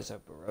Clock Tower is a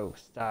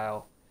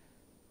Baroque-style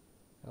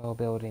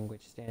building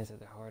which stands at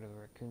the heart of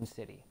Raccoon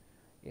City.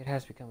 It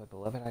has become a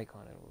beloved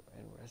icon,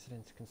 and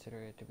residents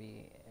consider it to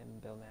be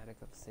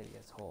emblematic of the city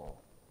as a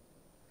whole.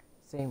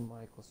 St.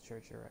 Michael's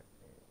Church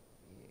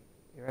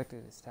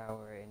erected this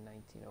tower in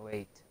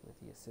 1908 with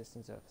the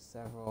assistance of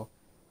several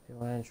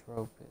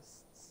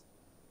philanthropists.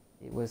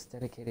 It was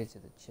dedicated to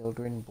the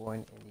children born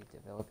in the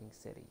developing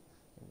city,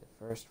 and the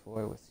first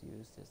floor was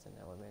used as an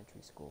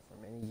elementary school for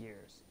many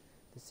years.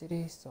 The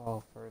city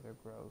saw further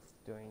growth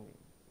during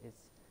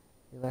its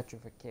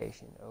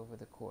electrification over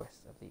the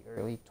course of the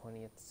early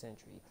 20th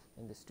century,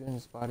 and the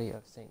students' body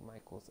of St.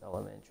 Michael's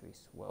Elementary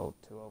swelled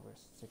to over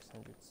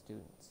 600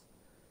 students.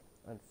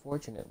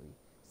 Unfortunately,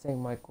 St.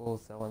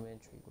 Michael's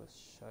Elementary was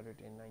shuttered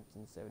in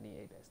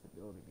 1978 as the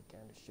building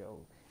began to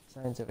show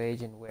signs of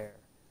age and wear.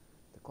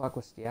 The clock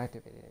was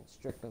deactivated and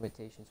strict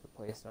limitations were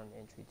placed on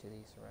entry to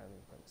the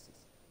surrounding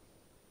premises.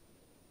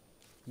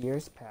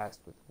 Years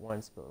passed with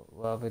once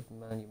beloved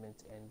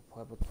monuments and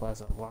public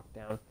plaza on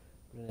lockdown,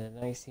 but in the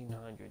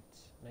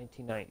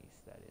 1990s,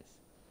 that is,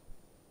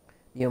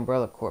 the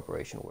Umbrella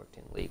Corporation worked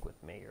in league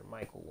with Mayor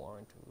Michael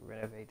Warren to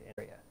renovate the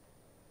area.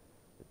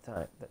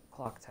 The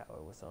clock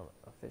tower was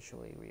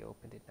officially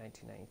reopened in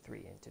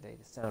 1993, and today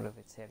the sound of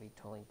its heavy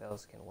tolling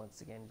bells can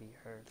once again be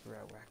heard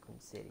throughout Raccoon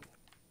City.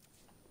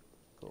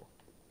 Cool.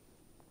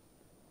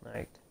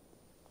 Right.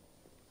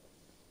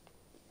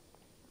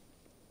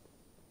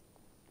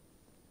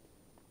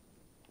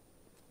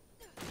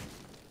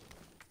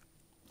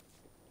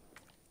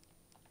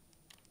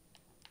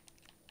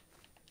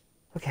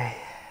 Okay.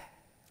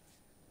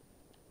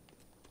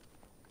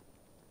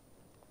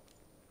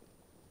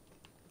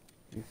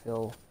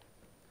 Refill.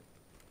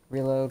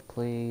 Reload,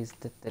 please.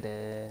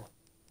 Da-da-da.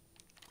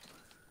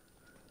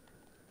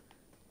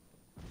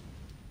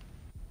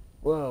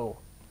 Whoa.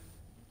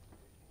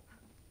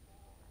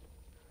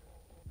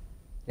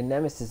 The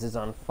Nemesis is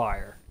on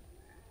fire.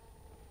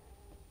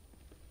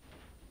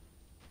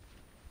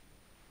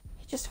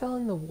 He just fell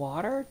in the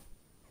water?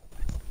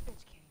 I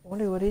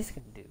wonder what he's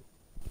gonna do.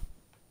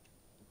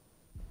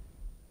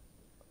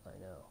 I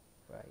know,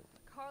 right?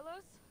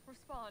 Carlos,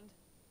 respond.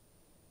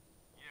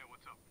 Yeah,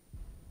 what's up?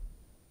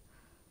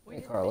 We Hey,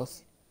 didn't Carlos.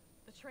 make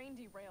it. The train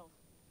derailed.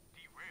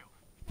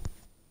 Derailed?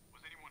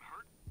 Was anyone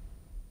hurt?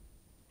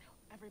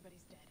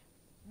 Everybody's dead.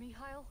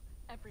 Mikhail,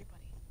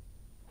 everybody.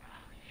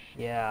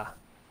 Yeah.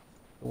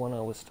 The one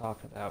I was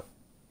talking about.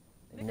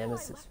 The Nikolai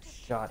Nemesis left us to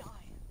shot die.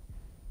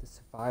 the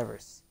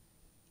survivors.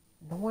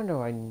 No wonder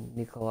why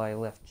Nikolai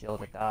left Jill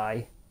to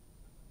die.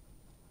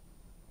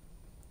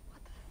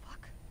 What the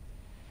fuck?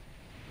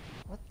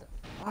 What the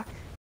fuck?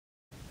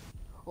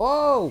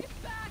 Whoa!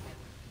 Get back!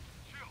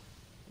 Jill!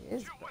 He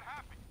is Jill, what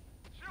happened?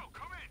 Jill,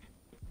 come in!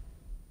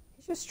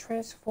 He just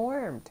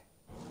transformed.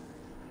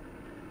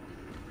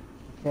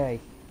 Okay.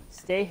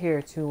 Stay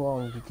here too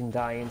long, you can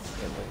die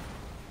instantly.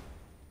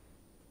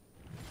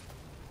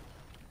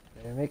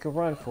 Better make a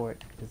run for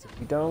it, because if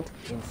you don't,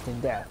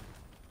 instant death.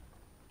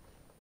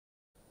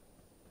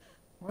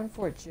 Run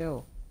for it,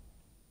 Jill.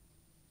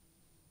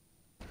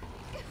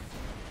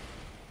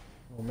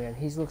 Oh man,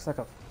 he looks like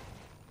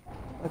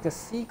a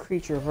sea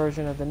creature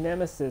version of the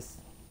Nemesis.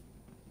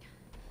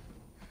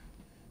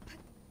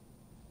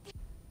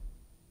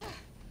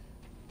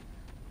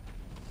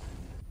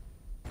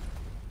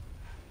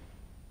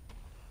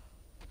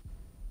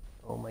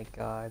 Oh my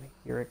god,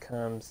 here it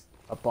comes.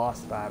 A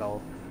boss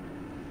battle.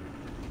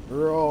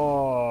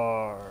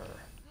 Roar!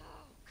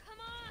 Come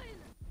on!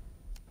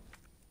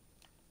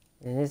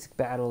 And this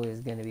battle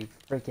is gonna be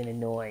freaking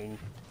annoying.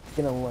 He's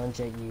gonna lunge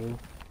at you.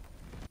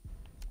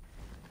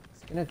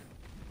 He's gonna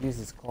use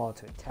his claw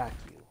to attack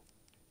you.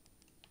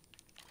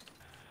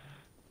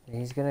 And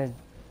he's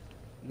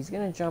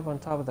gonna jump on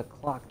top of the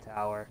clock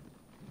tower.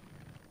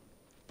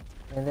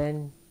 And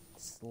then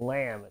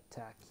slam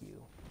attack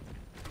you.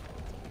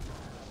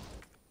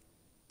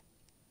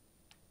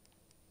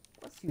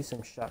 Let's use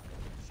some shotgun,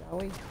 shall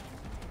we?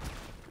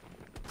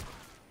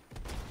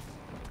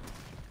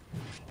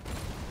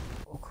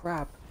 Oh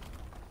crap.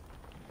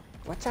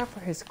 Watch out for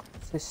his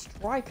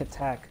strike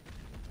attack,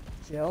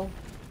 Jill.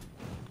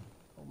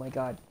 Oh my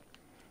god.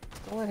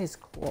 Don't let his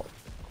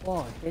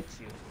claw hit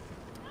you.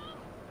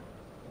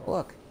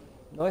 Look,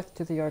 north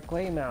to the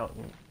Arclay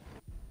Mountain.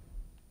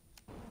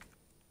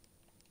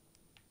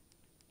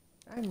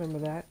 I remember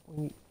that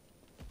when you...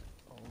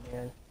 Oh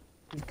man,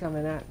 he's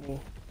coming at me.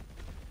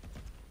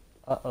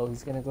 Uh-oh,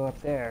 he's gonna go up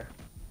there.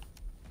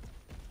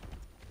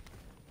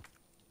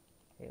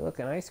 Hey, look,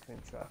 an ice cream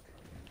truck.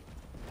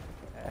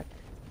 Heck.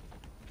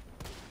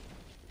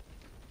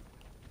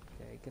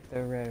 Okay, get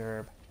the red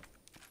herb.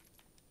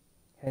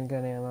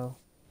 Handgun ammo.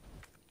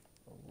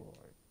 Oh lord.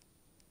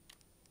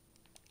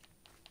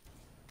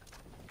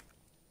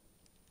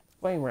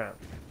 Flame round.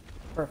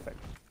 Perfect.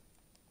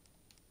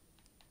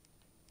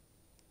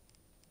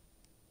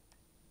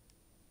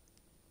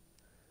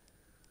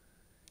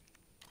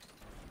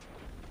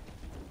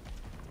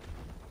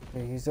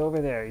 Okay, he's over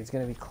there. He's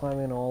gonna be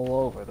climbing all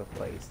over the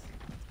place.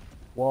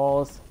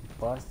 Walls,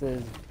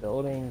 buses,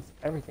 buildings,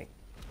 everything.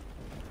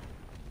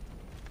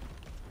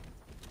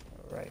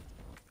 Alright.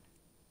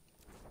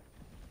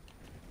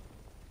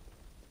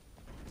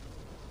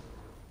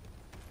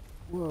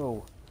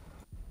 Whoa.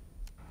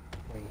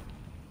 Okay.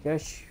 Gotta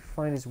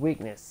find his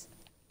weakness.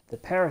 The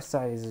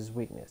parasite is his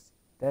weakness.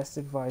 Best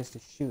advised to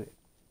shoot it.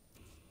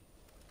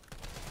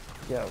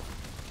 Go.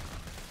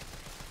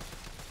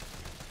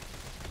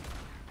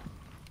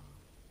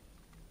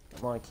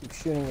 Come on, keep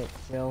shooting it,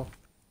 Jill.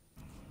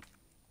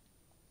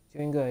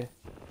 Doing good.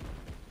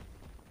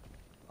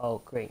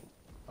 Oh, great.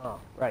 Oh,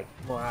 right.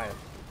 More items.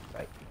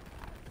 Right.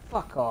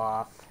 Fuck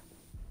off.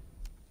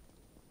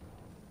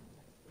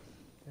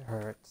 It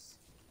hurts.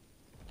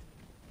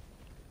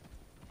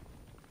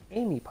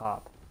 Amy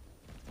Pop.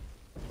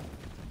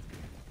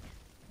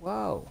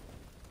 Whoa.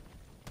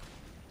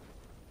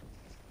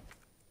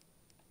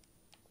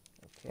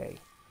 Okay.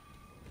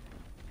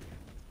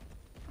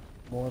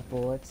 More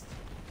bullets.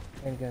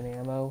 Handgun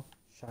ammo.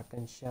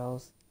 Shotgun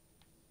shells.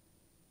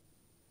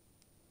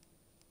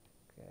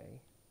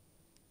 Okay.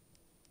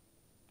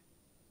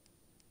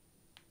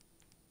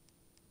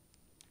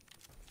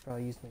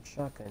 Probably use my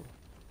shotgun.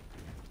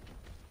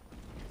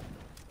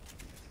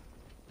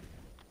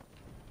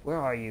 Where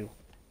are you?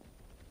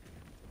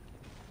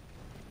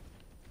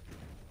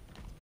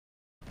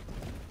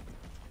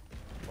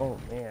 Oh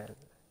man.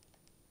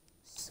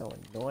 So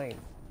annoying.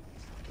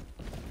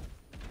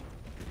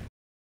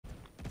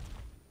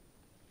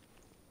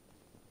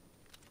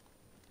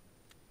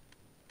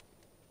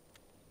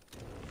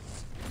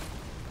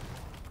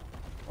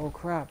 Oh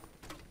crap.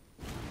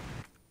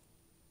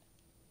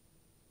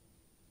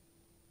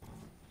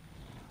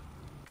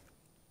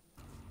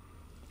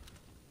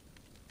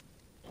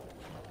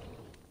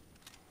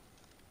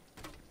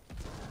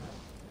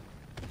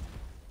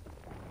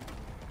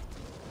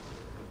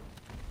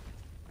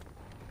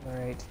 All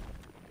right.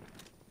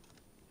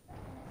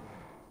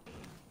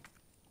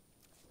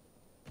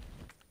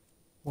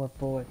 More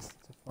bullets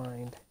to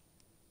find.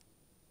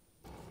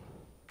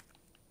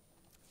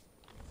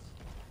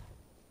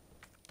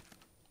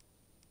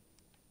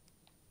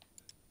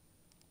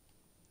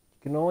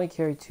 You can only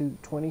carry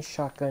 20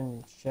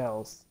 shotgun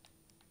shells.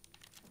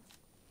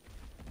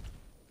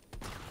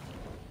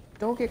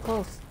 Don't get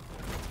close.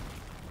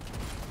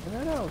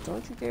 No,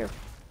 don't you dare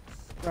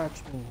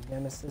scratch me,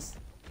 Nemesis.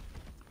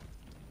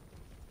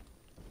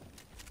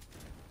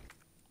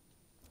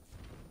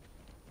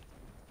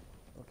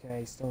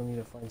 Okay, still need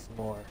to find some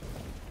more.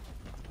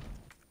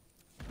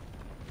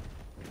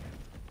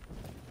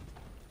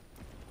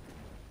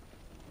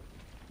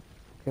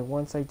 Okay,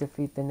 once I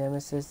defeat the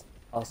Nemesis,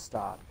 I'll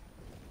stop.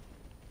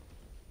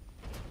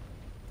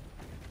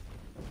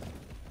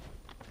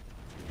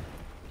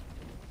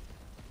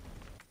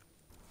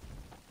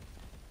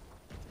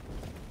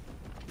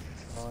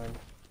 On.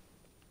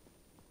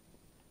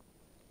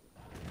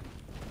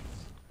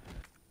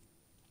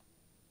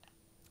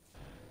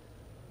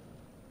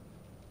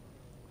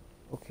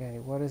 Okay,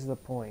 what is the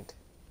point?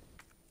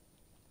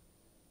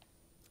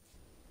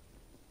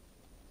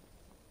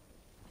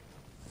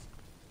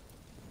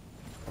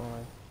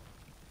 On.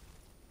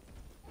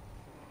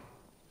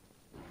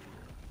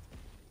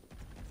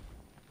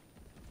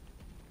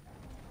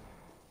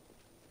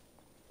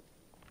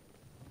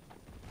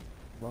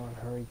 Come on,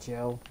 hurry,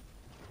 Joe.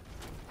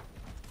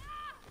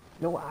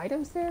 No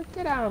items there?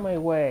 Get out of my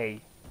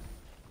way.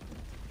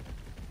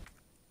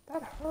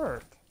 That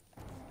hurt.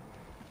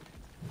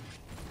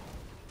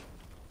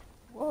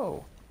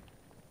 Whoa.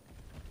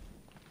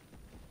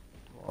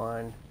 Come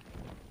on.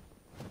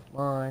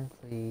 Come on,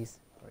 please.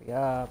 Hurry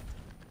up.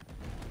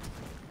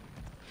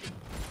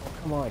 Oh,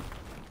 come on.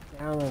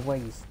 Get out of my way,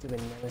 you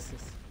stupid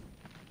Nemesis.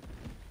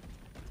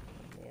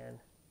 Man.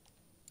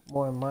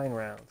 More mine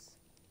rounds.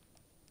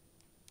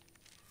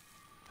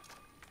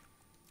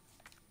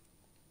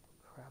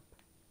 Crap.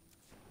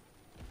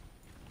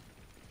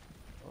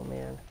 Oh,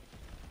 man.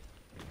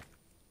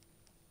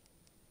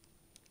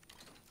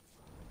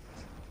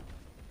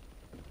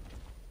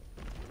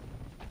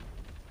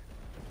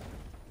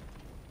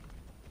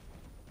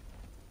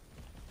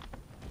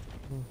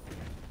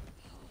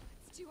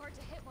 It's too hard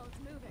to hit while it's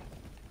moving.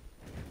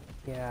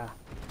 Yeah,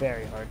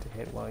 very hard to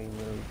hit while you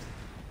move.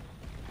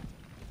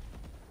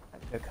 I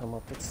better come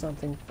up with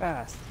something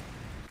fast.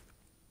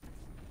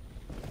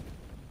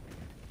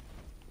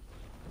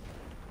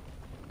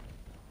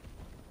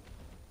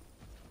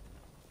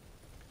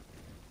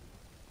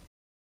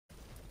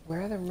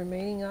 Where are the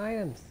remaining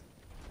items?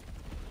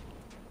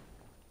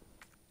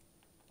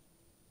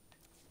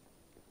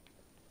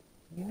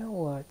 You know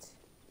what?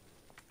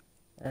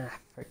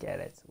 Forget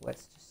it.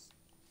 Let's just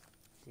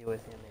deal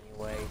with him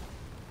anyway.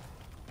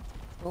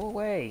 Go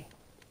away.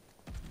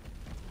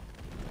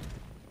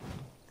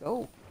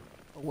 Go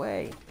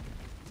away.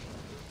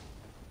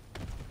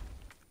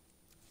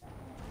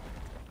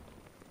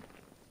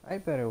 I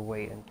better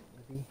wait and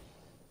maybe.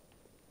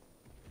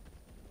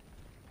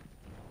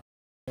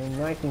 And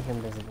knifing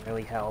him doesn't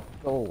really help.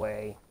 Go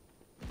away.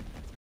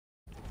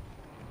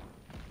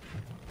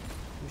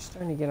 You're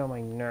starting to get on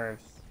my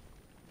nerves.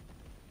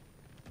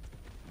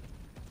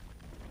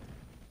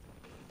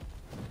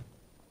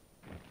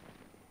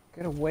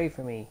 Get away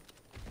from me.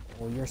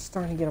 Oh, you're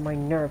starting to get on my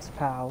nerves,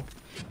 pal.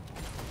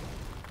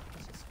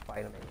 Let's just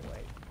fight him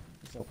anyway.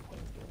 There's no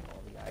point in doing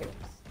all the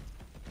items.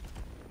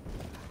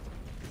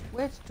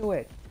 Switch to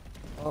it.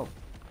 Oh.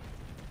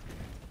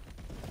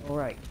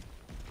 Alright.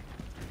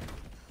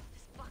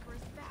 This fucker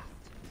is fast.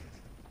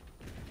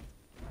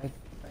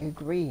 I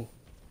agree.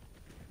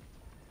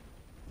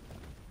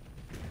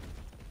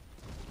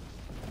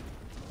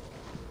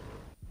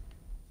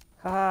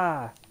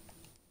 Ha!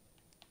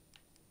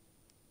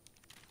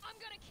 I'm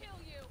gonna kill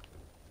you.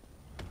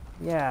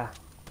 Yeah.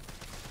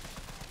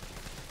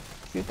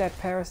 Shoot that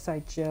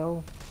parasite,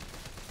 Joe.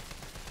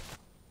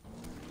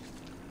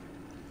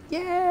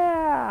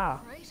 Yeah!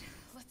 Right?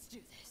 Let's do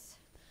this.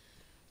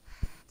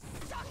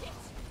 Suck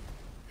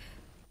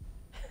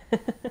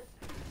it!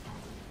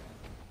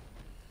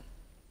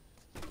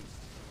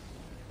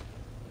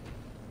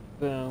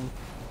 Boom.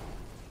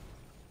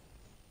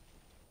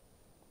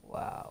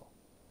 Wow.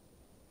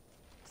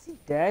 Is he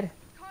dead?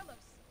 Carlos,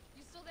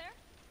 you still there?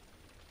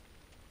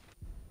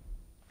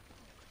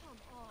 Oh,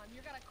 come on,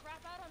 you're gonna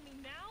crap out on me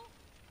now?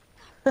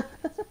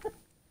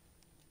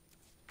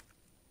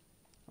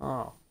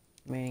 Oh,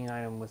 remaining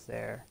item was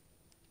there.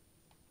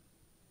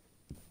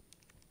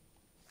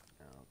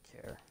 I don't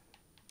care.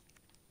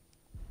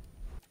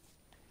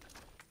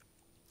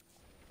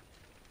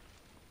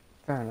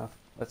 Fair enough.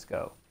 Let's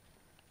go.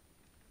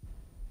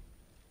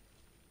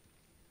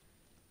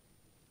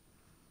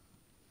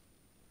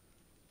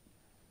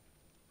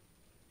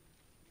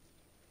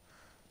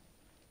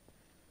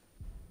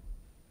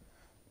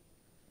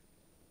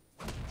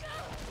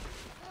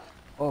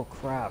 Oh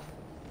crap.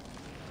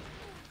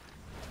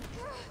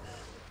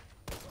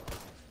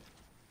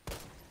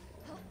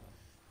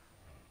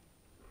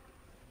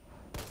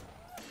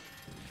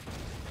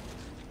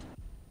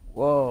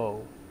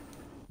 Whoa.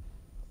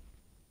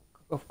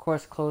 Of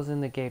course, closing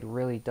the gate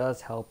really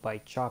does help by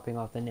chopping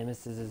off the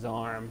Nemesis's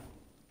arm.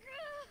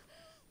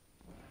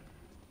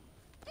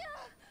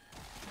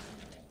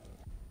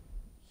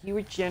 He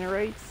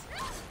regenerates.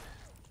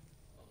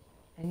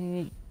 And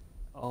he...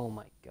 Oh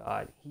my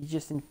god. He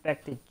just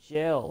infected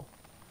Jill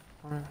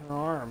on her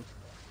arm.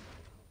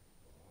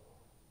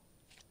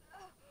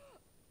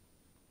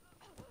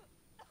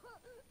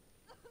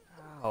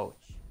 Ouch.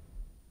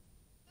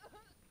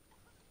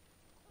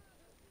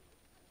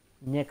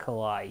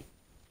 Nikolai.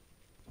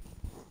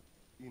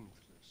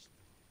 Interesting.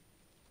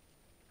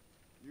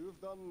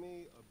 You've done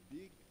me a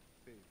big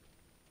favor,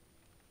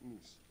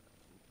 Miss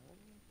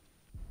Valentine.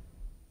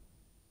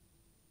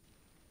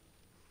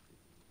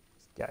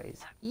 This guy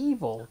is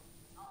evil.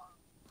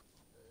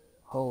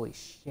 Holy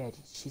shit,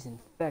 she's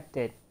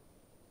infected.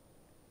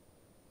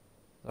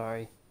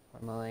 Sorry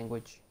for my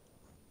language.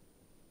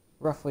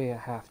 Roughly a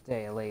half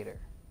day later.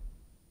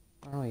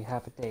 Only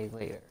half a day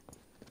later. It's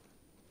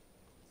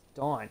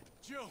dawn.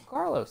 Jill!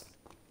 Carlos.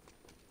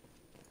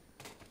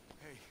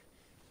 Hey,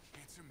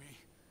 answer me.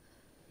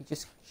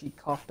 She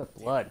coughed up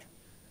blood.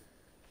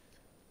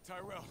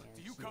 Tyrell, Man,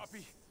 do you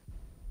copy?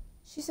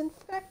 She's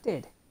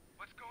infected.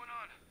 What's going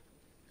on?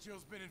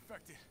 Jill's been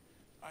infected.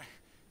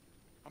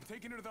 I'm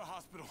taking her to the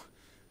hospital.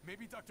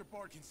 Maybe Dr.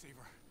 Baird can save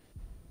her.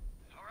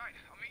 All right,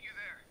 I'll meet you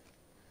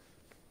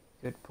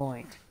there. Good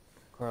point,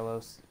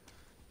 Carlos.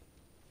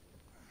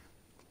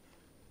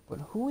 But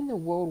who in the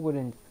world would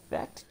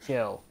infect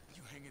Jill?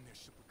 You hang in there,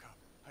 Super Cop.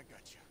 I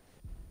got you.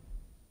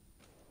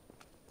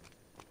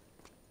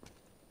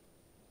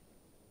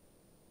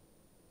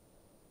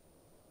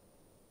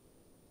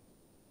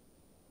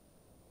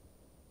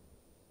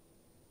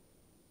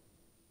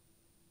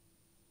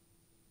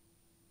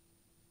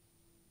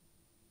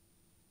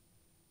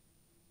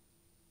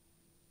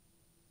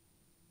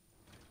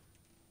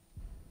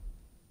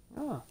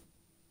 Oh,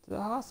 to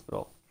the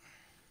hospital.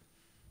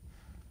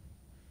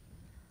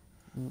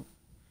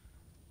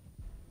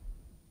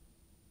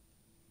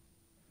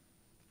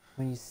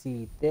 When you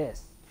see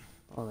this,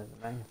 oh, there's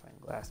a magnifying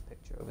glass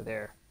picture over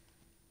there.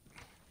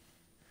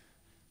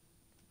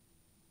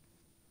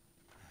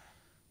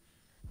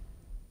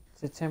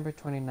 September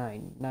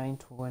 29,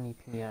 9:20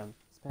 p.m.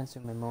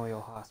 Spencer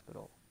Memorial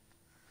Hospital.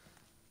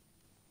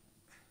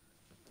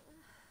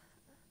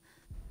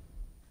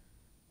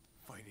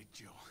 Fight it,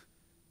 Jill.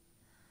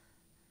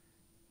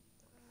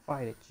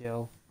 Fight it,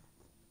 Jill.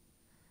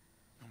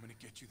 I'm gonna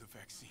get you the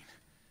vaccine.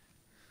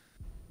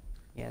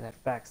 Yeah, that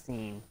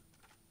vaccine.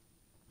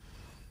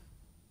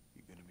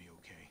 You're gonna be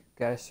okay.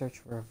 Gotta search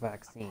for a I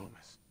vaccine.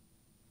 promise.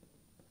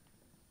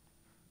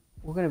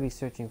 We're gonna be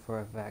searching for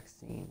a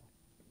vaccine.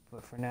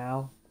 But for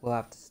now, we'll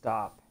have to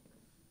stop.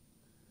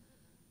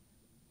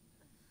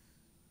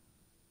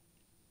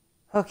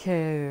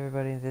 Okay,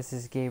 everybody, this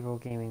is Gabriel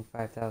Gaming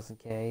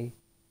 5000K.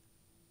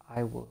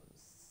 I will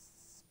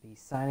be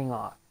signing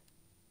off.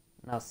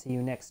 And I'll see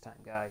you next time,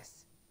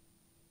 guys.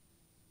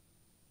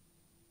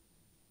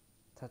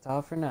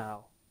 Ta-ta for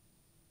now.